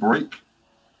talk at break?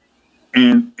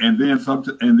 And then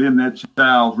that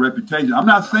child's reputation. I'm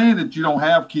not saying that you don't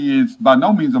have kids. By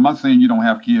no means am I saying you don't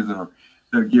have kids that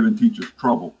are giving teachers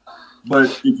trouble.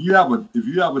 But if you have a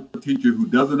teacher who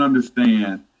doesn't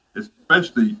understand,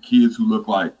 especially kids who look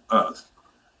like us,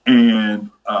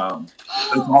 and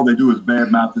that's all they do is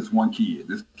badmouth this one kid.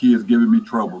 This kid's giving me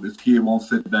trouble. This kid won't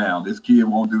sit down. This kid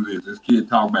won't do this. This kid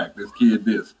talk back. This kid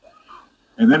this.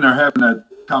 And then they're having that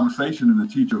conversation in the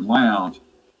teacher's lounge.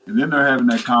 And then they're having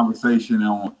that conversation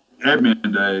on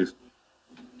admin days.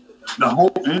 The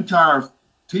whole entire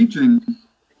teaching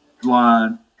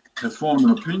line has formed an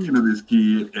opinion of this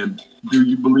kid. And do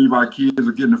you believe our kids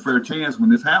are getting a fair chance when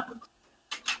this happens?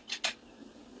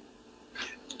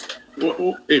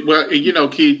 Well, you know,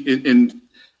 Keith, and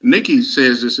Nikki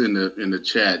says this in the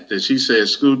chat, that she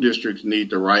says school districts need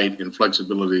the right and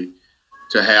flexibility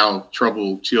to have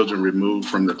troubled children removed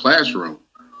from the classroom.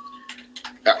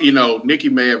 You know, Nikki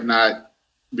may have not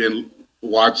been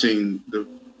watching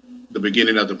the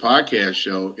beginning of the podcast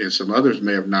show, and some others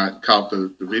may have not caught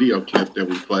the video clip that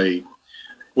we played,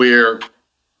 where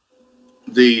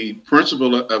the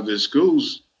principal of the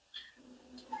schools,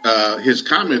 his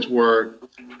comments were,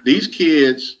 these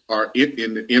kids are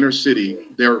in the inner city.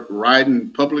 They're riding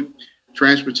public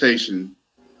transportation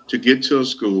to get to a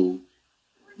school.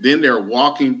 Then they're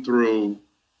walking through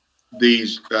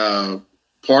these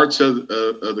parts of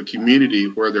the community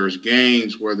where there's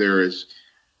gangs, where there is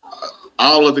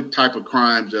all of the type of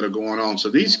crimes that are going on. So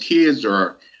these kids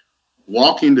are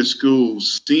walking to school,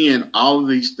 seeing all of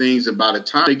these things, and by the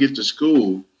time they get to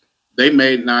school, they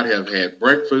may not have had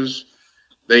breakfast.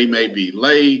 They may be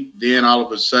late. Then all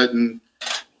of a sudden,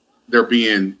 they're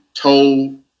being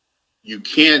told you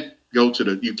can't go to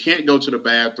the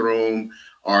bathroom,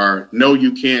 or no,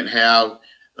 you can't have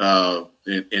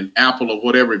an apple or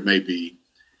whatever it may be.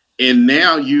 And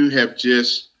now you have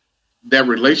just, that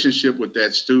relationship with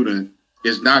that student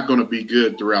is not going to be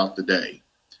good throughout the day.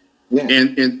 Yeah.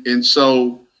 And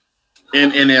so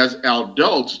as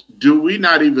adults, do we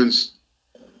not even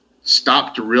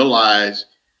stop to realize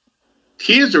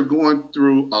kids are going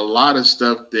through a lot of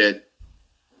stuff that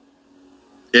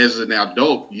as an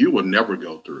adult you will never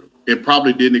go through and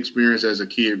probably didn't experience as a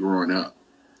kid growing up.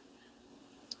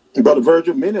 But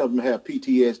Virgil, many of them have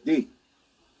PTSD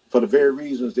for the very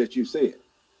reasons that you said.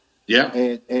 Yeah.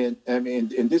 And I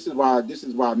mean, and this is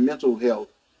why mental health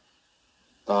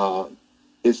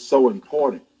is so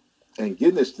important, and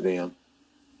getting this to them.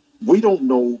 We don't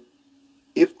know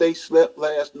if they slept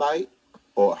last night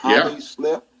or how they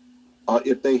slept, or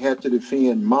if they had to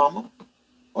defend mama,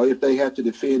 or if they had to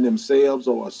defend themselves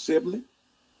or a sibling.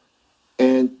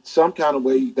 And some kind of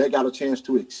way they got a chance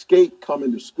to escape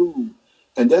coming to school.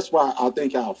 And that's why I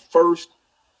think our first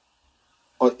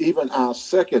or even our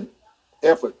second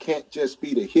effort can't just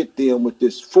be to hit them with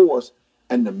this force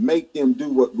and to make them do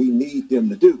what we need them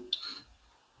to do.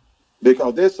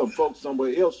 Because there's some folks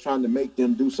somewhere else trying to make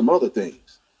them do some other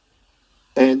things.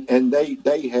 And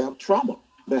they have trauma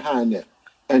behind that.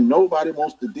 And nobody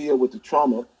wants to deal with the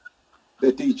trauma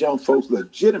that these young folks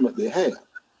legitimately have.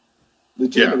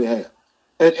 And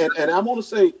I want to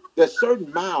say there's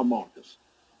certain mile markers.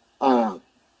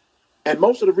 And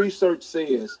most of the research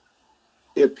says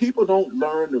if people don't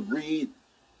learn to read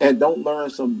and don't learn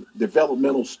some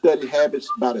developmental study habits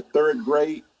by the third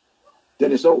grade,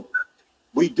 then it's over.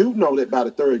 We do know that by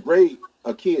the third grade,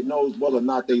 a kid knows whether or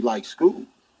not they like school.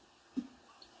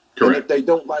 Correct. And if they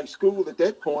don't like school at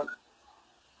that point,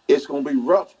 it's going to be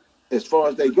rough as far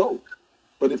as they go.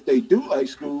 But if they do like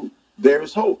school, there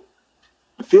is hope.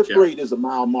 Fifth grade is a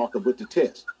mile marker with the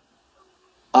test.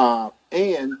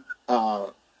 And I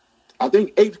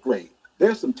think eighth grade,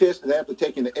 there's some tests that they have to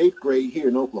take in the eighth grade here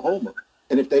in Oklahoma.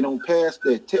 And if they don't pass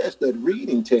that test, that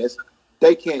reading test,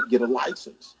 they can't get a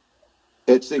license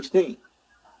at 16.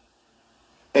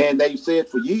 And they've said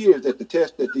for years that the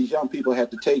test that these young people have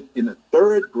to take in the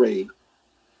third grade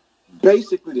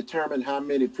basically determine how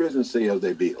many prison cells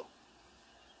they build.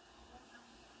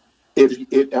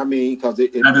 Because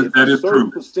if a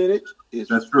certain percentage is,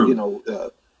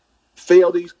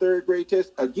 fail these third grade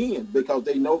tests, again, because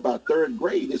they know by third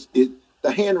grade,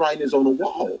 the handwriting is on the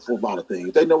wall for a lot of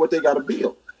things. They know what they got to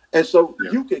build. And so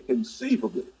you can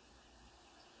conceivably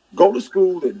go to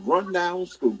school in rundown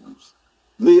schools,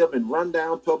 live in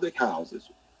rundown public houses,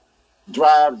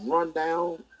 drive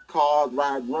rundown cars,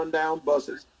 ride rundown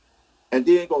buses, and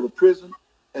then go to prison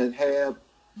and have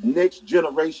next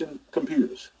generation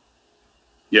computers.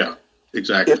 Yeah,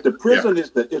 exactly. If the prison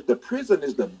is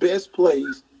the best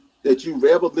place that you've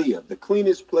ever lived, the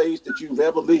cleanest place that you've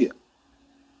ever lived,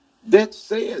 that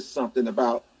says something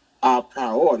about our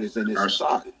priorities in this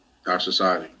society. Our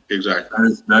society, exactly.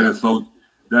 That is so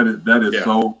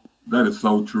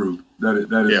true. That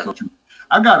is so true.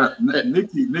 I got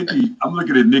Nikki. I'm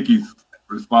looking at Nikki's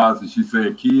response, and she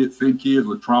said, send kids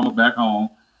with trauma back home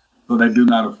so they do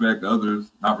not affect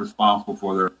others not responsible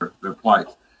for their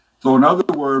plights. So in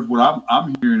other words, what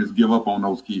I'm hearing is give up on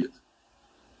those kids.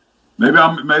 Maybe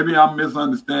I'm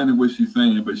misunderstanding what she's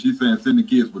saying, but she's saying send the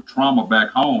kids with trauma back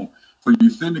home. So you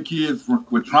send the kids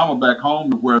with trauma back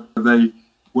home to where the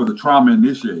trauma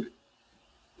initiated.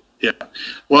 Yeah.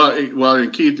 Well,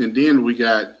 and Keith, and then we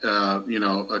got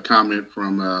a comment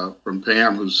from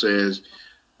Pam who says,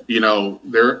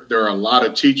 there are a lot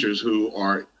of teachers who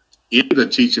are in the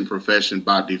teaching profession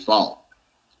by default.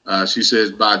 She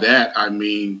says by that I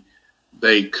mean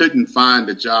they couldn't find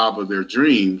the job of their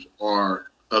dreams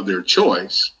or of their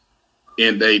choice,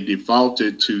 and they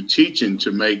defaulted to teaching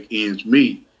to make ends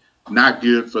meet. Not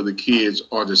good for the kids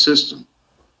or the system.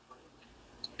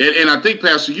 And I think,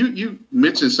 Pastor, you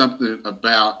mentioned something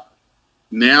about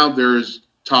now there's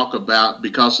talk about,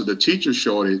 because of the teacher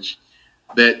shortage,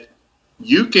 that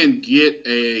you can get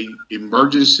a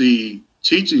emergency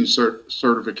teaching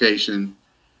certification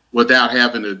without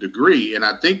having a degree. And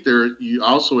I think you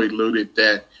also alluded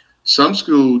that some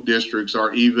school districts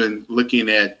are even looking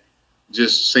at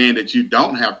just saying that you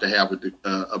don't have to have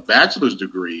a bachelor's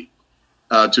degree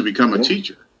to become a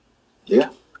teacher. Yeah.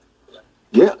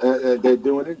 Yeah, they're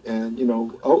doing it. And, you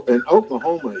know, and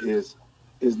Oklahoma is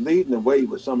leading the way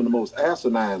with some of the most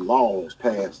asinine laws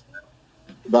passed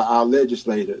by our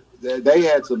legislator. They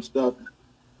had some stuff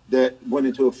that went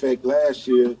into effect last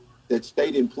year that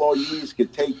state employees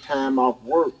could take time off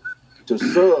work to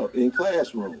serve in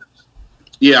classrooms.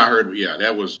 Yeah, I heard. Yeah,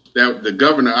 that the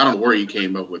governor, I don't know where he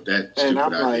came up with that stupid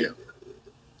idea. Like,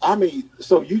 I mean,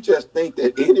 so you just think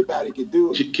that anybody can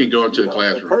do it? Can go into the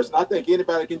classroom. Personally, I think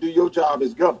anybody can do your job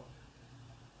as governor.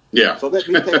 Yeah. So let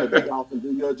me take a day off and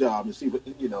do your job and see what,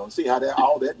 you know, see how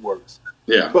all that works.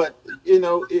 Yeah. But you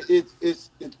know, it's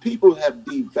people have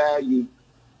devalued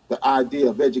the idea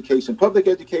of education. Public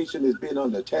education has been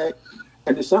under attack,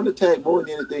 and it's under attack more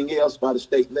than anything else by the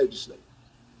state legislature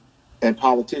and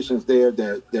politicians there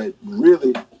that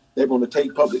really they're going to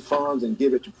take public funds and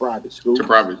give it to private schools. To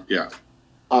private, yeah.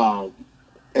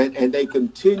 And they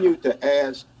continue to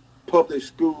ask public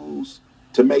schools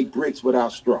to make bricks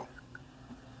without straw.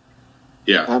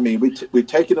 Yeah. I mean, we're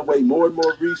taking away more and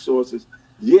more resources,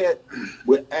 yet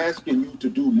we're asking you to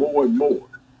do more and more.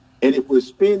 And if we're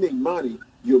spending money,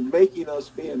 you're making us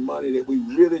spend money that we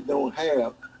really don't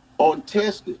have on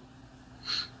testing.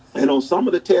 And on some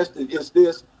of the testing, it's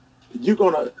this, you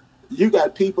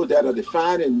got people that are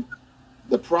defining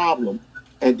the problem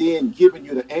and then giving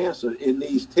you the answer in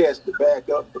these tests to back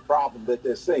up the problem that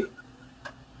they're saying,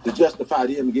 to justify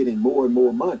them getting more and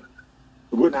more money.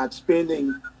 We're not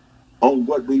spending on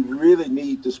what we really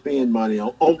need to spend money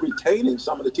on retaining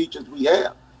some of the teachers we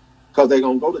have, because they're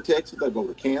going to go to Texas, they'll go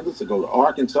to Kansas, they'll go to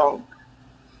Arkansas,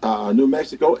 New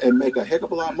Mexico, and make a heck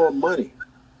of a lot more money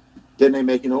than they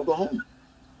make in Oklahoma.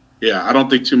 Yeah, I don't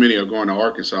think too many are going to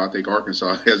Arkansas. I think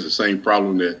Arkansas has the same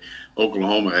problem that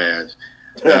Oklahoma has.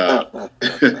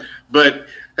 But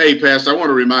hey, Pastor, I want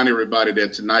to remind everybody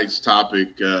that tonight's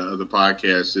topic of the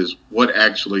podcast is what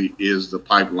actually is the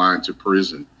pipeline to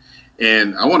prison.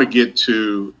 And I want to get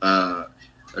to a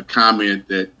comment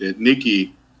that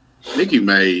Nikki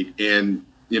made. And,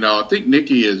 you know, I think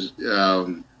Nikki is,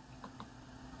 I'm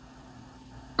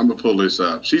going to pull this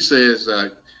up. She says,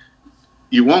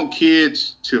 you want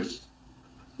kids to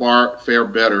fare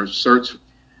better, search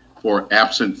for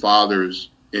absent fathers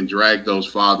and drag those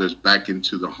fathers back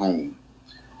into the home.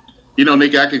 You know,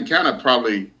 Nikki, I can kind of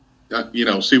probably,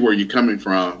 see where you're coming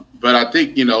from. But I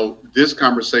think, this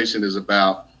conversation is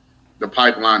about the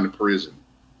pipeline to prison.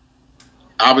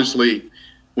 Obviously,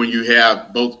 when you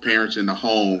have both parents in the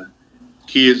home,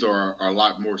 kids are a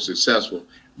lot more successful.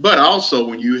 But also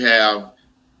when you have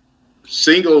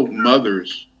single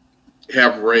mothers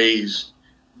have raised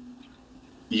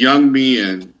young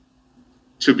men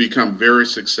to become very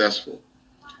successful.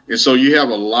 And so you have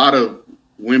a lot of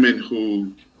women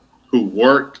who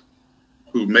work,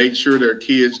 who make sure their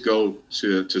kids go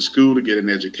to school to get an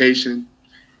education.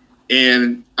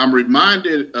 And I'm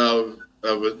reminded of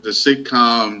the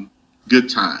sitcom Good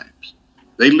Times.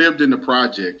 They lived in the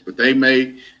project, but they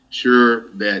made sure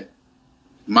that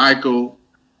Michael,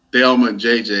 Thelma, and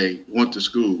JJ went to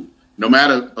school, no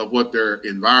matter of what their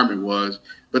environment was,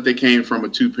 but they came from a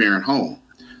two-parent home.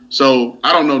 So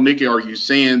I don't know, Nikki, are you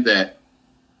saying that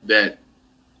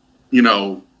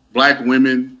Black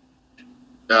women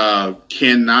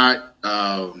cannot,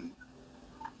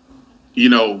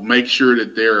 make sure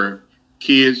that their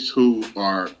kids who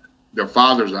their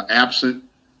fathers are absent,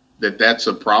 that's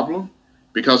a problem?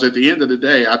 Because at the end of the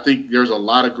day, I think there's a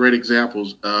lot of great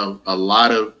examples of a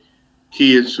lot of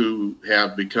kids who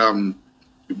have become,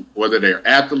 whether they're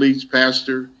athletes,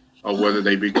 Pastor, or whether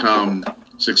they become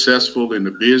successful in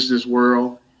the business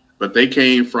world, but they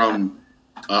came from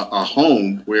a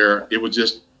home where it was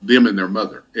just them and their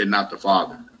mother and not the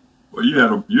father. Well, you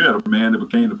had a man that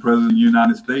became the president of the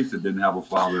United States that didn't have a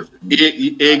father.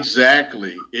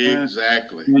 Exactly.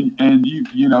 And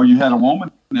you had a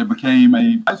woman that became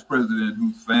a vice president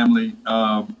whose family,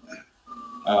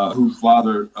 whose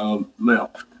father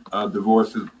left,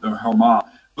 divorced her mom.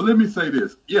 But let me say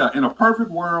this. Yeah, in a perfect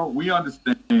world, we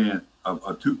understand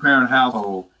a two-parent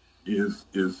household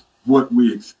is what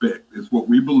we expect. It's what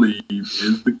we believe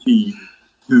is the key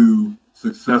to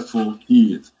successful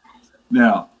kids.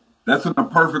 Now, that's in a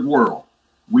perfect world.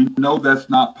 We know that's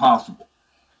not possible.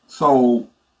 So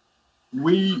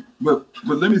but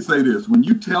let me say this. When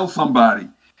you tell somebody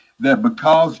that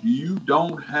because you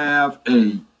don't have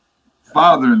a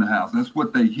father in the house, that's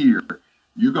what they hear,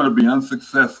 you're going to be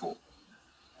unsuccessful.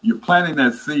 You're planting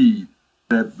that seed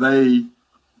that they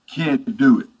can't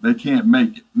do it. They can't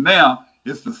make it. Now,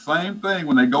 it's the same thing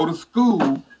when they go to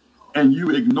school and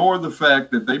you ignore the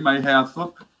fact that they may have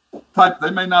some type,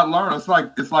 they may not learn. It's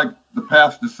like the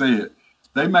pastor said,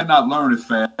 they may not learn as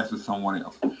fast as someone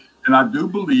else. And I do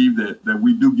believe that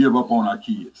we do give up on our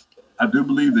kids. I do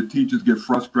believe that teachers get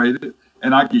frustrated,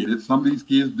 and I get it. Some of these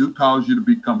kids do cause you to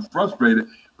become frustrated,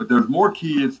 but there's more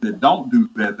kids that don't do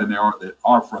that than there are that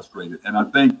are frustrated. And I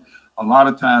think a lot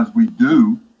of times we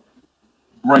do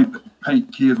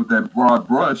paint kids with that broad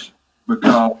brush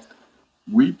because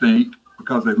we think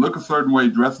because they look a certain way,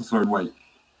 dress a certain way.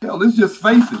 Hell, let's just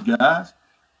face it, guys.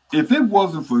 If it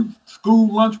wasn't for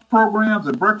school lunch programs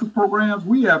and breakfast programs,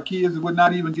 we have kids that would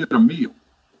not even get a meal.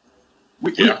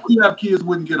 We have kids that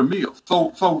wouldn't get a meal.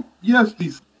 So yes,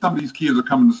 some of these kids are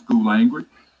coming to school angry.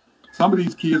 Some of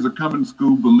these kids are coming to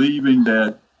school believing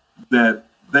that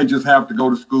they just have to go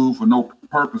to school for no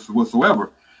purpose whatsoever.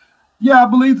 Yeah, I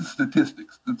believe the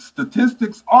statistics. The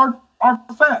statistics are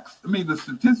facts. I mean, the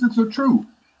statistics are true.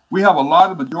 We have a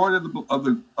majority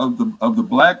of the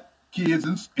black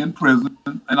kids in prison,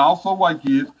 and also white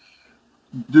kids,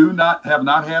 have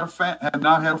not had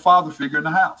a father figure in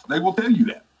the house. They will tell you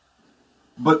that.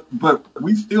 But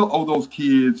we still owe those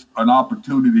kids an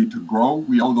opportunity to grow.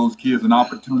 We owe those kids an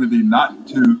opportunity not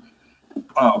to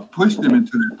push them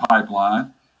into the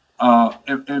pipeline.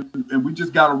 And we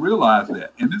just got to realize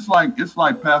that. And it's like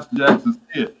Pastor Jackson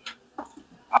said,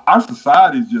 our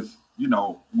society is just,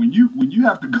 when you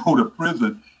have to go to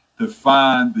prison to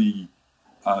find the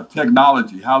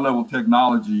technology, high-level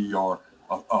technology, or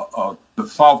the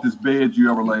softest bed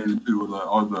you ever laid into,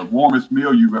 or the warmest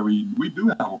meal you've ever eaten, we do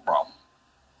have a problem.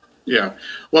 Yeah.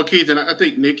 Well, Keith, and I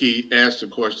think Nikki asked a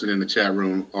question in the chat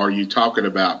room.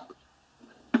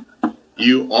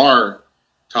 You are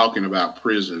talking about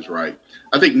prisons, right?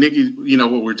 I think, Nikki,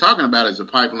 what we're talking about is the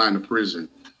pipeline to prison.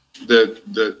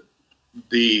 The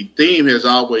theme has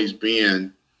always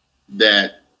been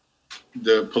that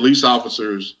the police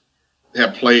officers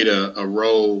have played a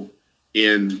role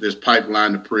in this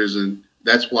pipeline to prison.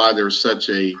 That's why there's such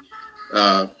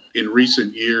in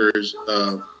recent years,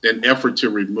 an effort to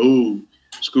remove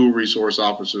school resource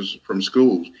officers from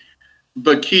schools.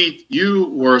 But Keith, you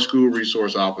were a school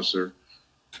resource officer.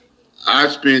 I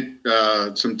spent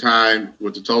some time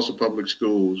with the Tulsa Public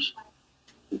Schools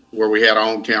where we had our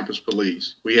own campus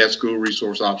police. We had school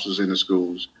resource officers in the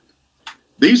schools.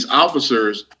 These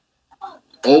officers,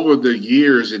 over the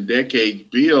years and decades,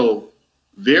 build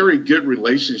very good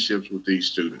relationships with these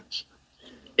students.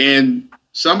 And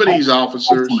some of these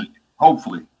officers,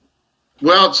 hopefully,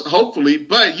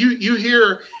 but you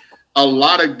hear a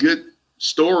lot of good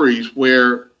stories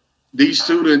where these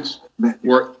students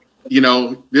were,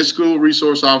 this school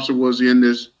resource officer was in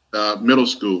this middle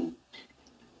school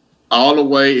all the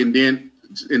way, and then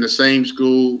in the same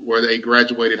school where they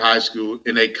graduated high school,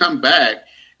 and they come back.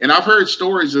 And I've heard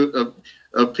stories of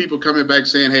people coming back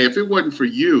saying, hey, if it wasn't for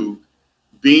you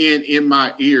being in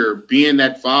my ear, being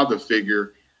that father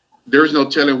figure, there's no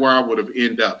telling where I would have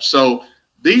ended up. So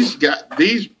these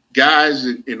guys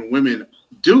and women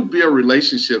do build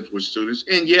relationships with students.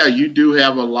 And yeah, you do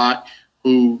have a lot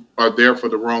who are there for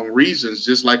the wrong reasons,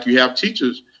 just like you have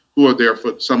teachers who are there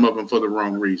for some of them for the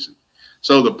wrong reason.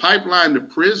 So the pipeline to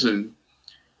prison,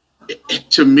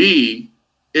 to me,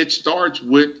 it starts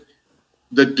with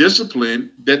the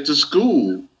discipline that the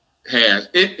school has.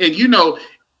 And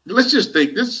let's just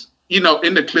think this, in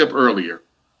the clip earlier,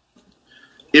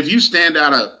 if you stand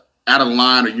out of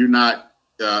line, or you're not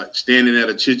standing at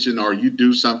attention, or you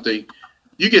do something,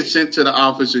 you get sent to the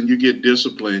office and you get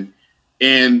disciplined.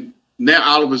 And now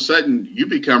all of a sudden you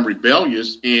become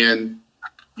rebellious and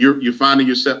you're finding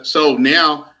yourself. So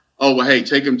now, hey,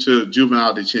 take him to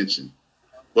juvenile detention.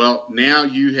 Well, now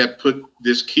you have put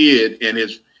this kid and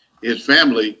his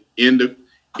family in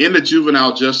the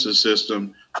juvenile justice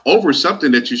system over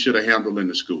something that you should have handled in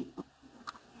the school.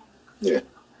 Yeah.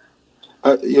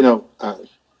 You're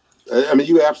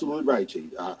absolutely right,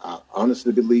 Chief. I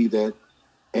honestly believe that,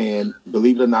 and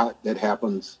believe it or not, that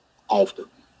happens often,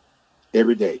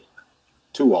 every day,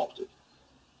 too often.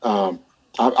 I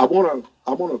want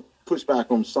to push back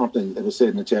on something that was said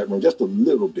in the chat room just a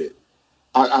little bit.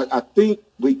 I think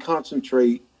we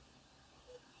concentrate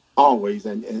always,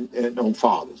 and on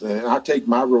fathers. And I take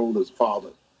my role as a father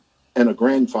and a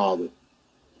grandfather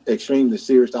extremely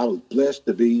serious. I was blessed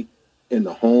to be in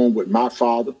the home with my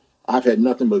father. I've had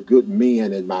nothing but good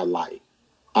men in my life.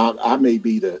 I may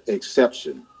be the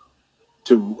exception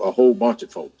to a whole bunch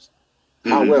of folks.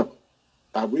 However,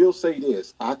 I will say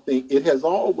this. I think it has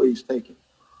always taken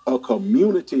a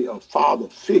community of father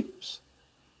figures.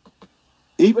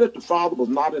 Even if the father was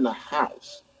not in the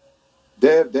house,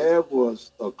 there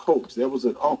was a coach, there was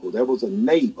an uncle, there was a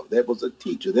neighbor, there was a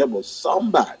teacher, there was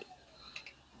somebody,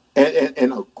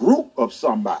 and a group of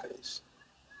somebodies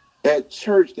at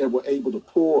church that were able to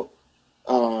pour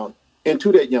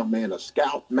into that young man, a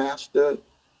scoutmaster,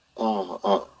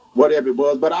 whatever it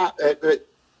was. But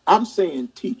I'm saying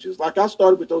teachers. Like I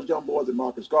started with those young boys at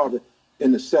Marcus Garvey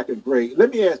in the 2nd grade.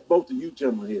 Let me ask both of you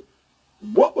gentlemen here,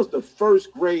 what was the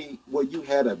first grade where you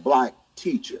had a black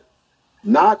teacher?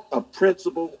 Not a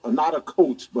principal or not a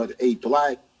coach, but a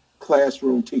black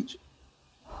classroom teacher.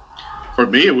 For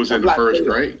me, it was in the 1st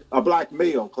grade. A black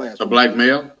male classroom. A black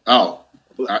male? Oh,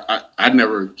 I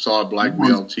never saw a black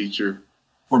male teacher.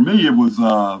 For me, it was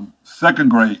 2nd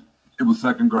grade. It was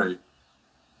 2nd grade.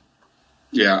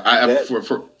 Yeah,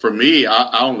 for me,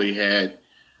 I only had,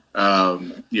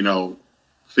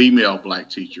 female black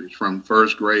teachers from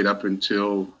 1st grade up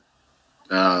until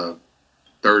 3rd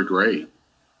grade,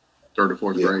 3rd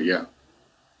or 4th grade. Yeah.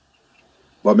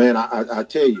 Well, man, I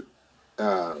tell you,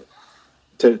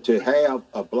 to have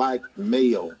a black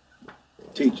male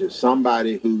teacher,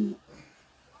 somebody who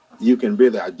you can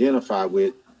really identify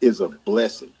with, is a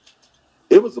blessing.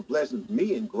 It was a blessing to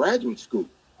me in graduate school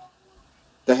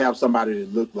to have somebody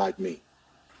that looked like me.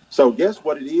 So guess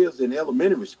what it is in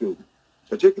elementary school,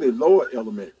 particularly lower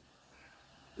elementary,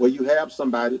 where you have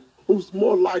somebody who's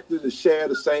more likely to share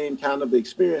the same kind of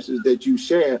experiences that you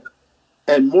share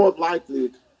and more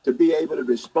likely to be able to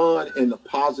respond in a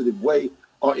positive way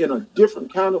or in a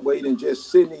different kind of way than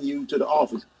just sending you to the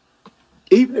office.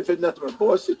 Even if it's nothing but,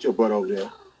 boy, sit your butt over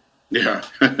there. Yeah.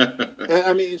 And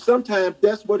I mean, sometimes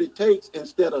that's what it takes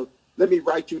instead of, let me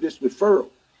write you this referral.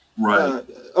 Right.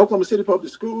 Oklahoma City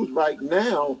Public Schools right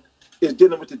now is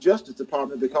dealing with the Justice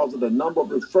Department because of the number of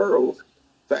referrals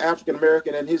for African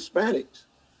American and Hispanics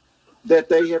that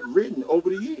they have written over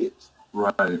the years.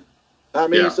 Right. I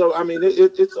mean, so I mean,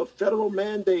 it's a federal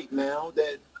mandate now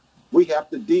that we have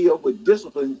to deal with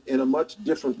discipline in a much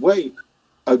different way.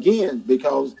 Again,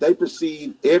 because they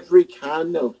perceive every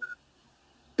kind of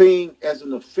thing as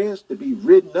an offense to be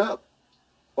written up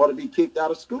or to be kicked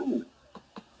out of school.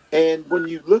 And when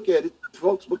you look at it,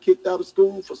 folks were kicked out of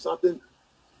school for something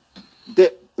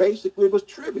that basically was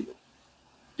trivial.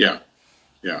 Yeah,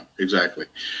 exactly.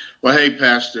 Well, hey,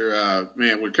 Pastor,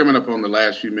 man, we're coming up on the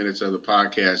last few minutes of the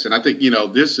podcast. And I think,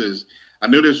 I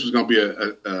knew this was going to be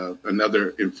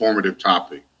another informative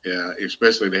topic,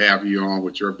 especially to have you on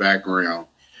with your background.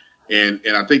 And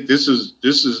I think this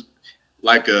is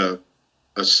like a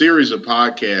series of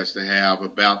podcasts to have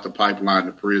about the pipeline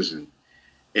to prison.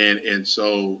 And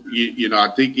so,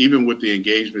 I think even with the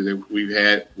engagement that we've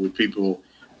had with people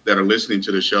that are listening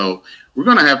to the show, we're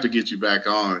going to have to get you back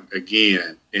on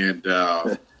again. And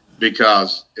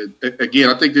because, again,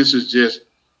 I think this is just,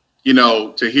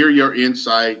 to hear your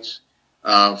insights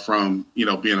from,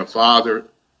 being a father,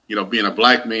 being a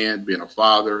black man, being a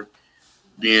father,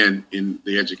 being in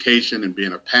the education and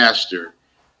being a pastor.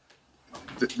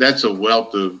 That's a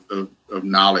wealth of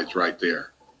knowledge right there.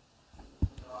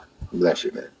 Bless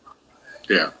you, man.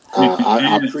 Yeah.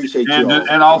 I appreciate you.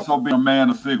 And also being a man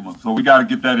of Sigma. So we got to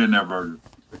get that in there, Virgil.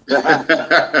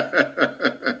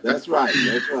 That's right.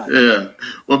 Yeah.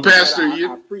 Well, Pastor,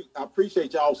 I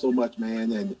appreciate y'all so much,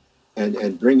 man,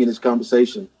 and bringing this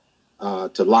conversation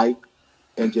to light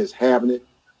and just having it.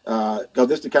 Because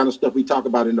this is the kind of stuff we talk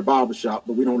about in the barbershop,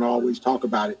 but we don't always talk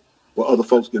about it where other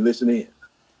folks can listen in.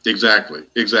 Exactly.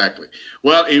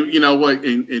 Well, and you know what?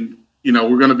 And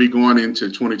we're going to be going into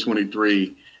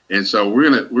 2023, and so we're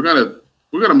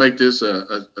gonna make this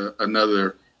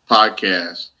another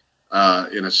podcast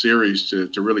in a series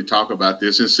to really talk about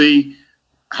this and see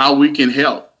how we can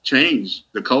help change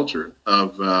the culture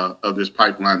of this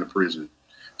pipeline to prison.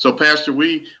 So, Pastor,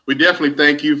 we definitely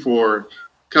thank you for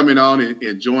coming on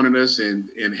and joining us,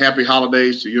 and happy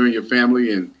holidays to you and your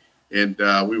family, and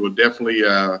we will definitely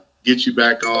get you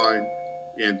back on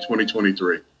in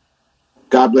 2023.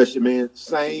 God bless you, man.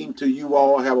 Same to you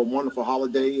all. Have a wonderful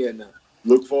holiday, and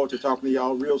look forward to talking to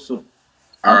y'all real soon.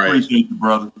 All right. Appreciate you,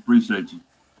 brother. Appreciate you.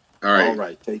 All right. All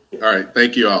right. Take care. All right.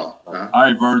 Thank you all. All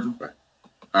right, Virgil. All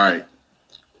right.